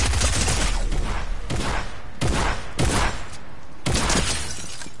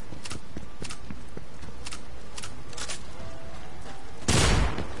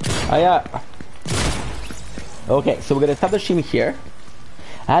 Ah, yeah. Okay, so we're gonna stop the stream here.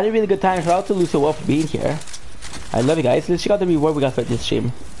 I had a really good time. Shout out to Lucio Wolf for being here. I love you guys. Let's check out the reward we got for this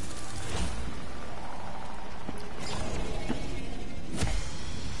stream.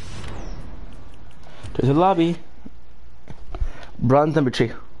 There's a lobby. Bronze number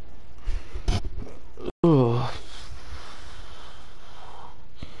 3. Ooh.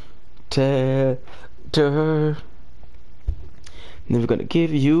 Then we got gonna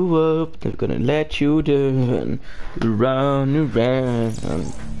give you up, never gonna let you down. Round and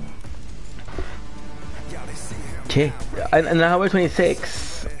round. Okay, and now we're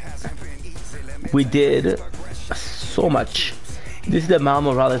 26. We did so much. This is the Miles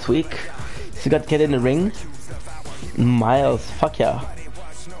Morales week. So got to get in the ring. Miles, fuck yeah.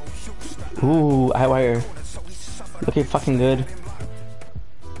 Ooh, eyewire. Looking fucking good.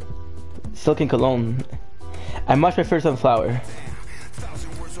 Silken cologne. I much prefer Sunflower.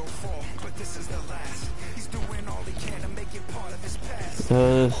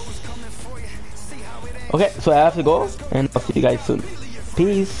 Okay, so I have to go, and I'll see you guys soon.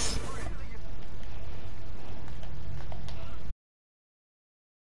 Peace.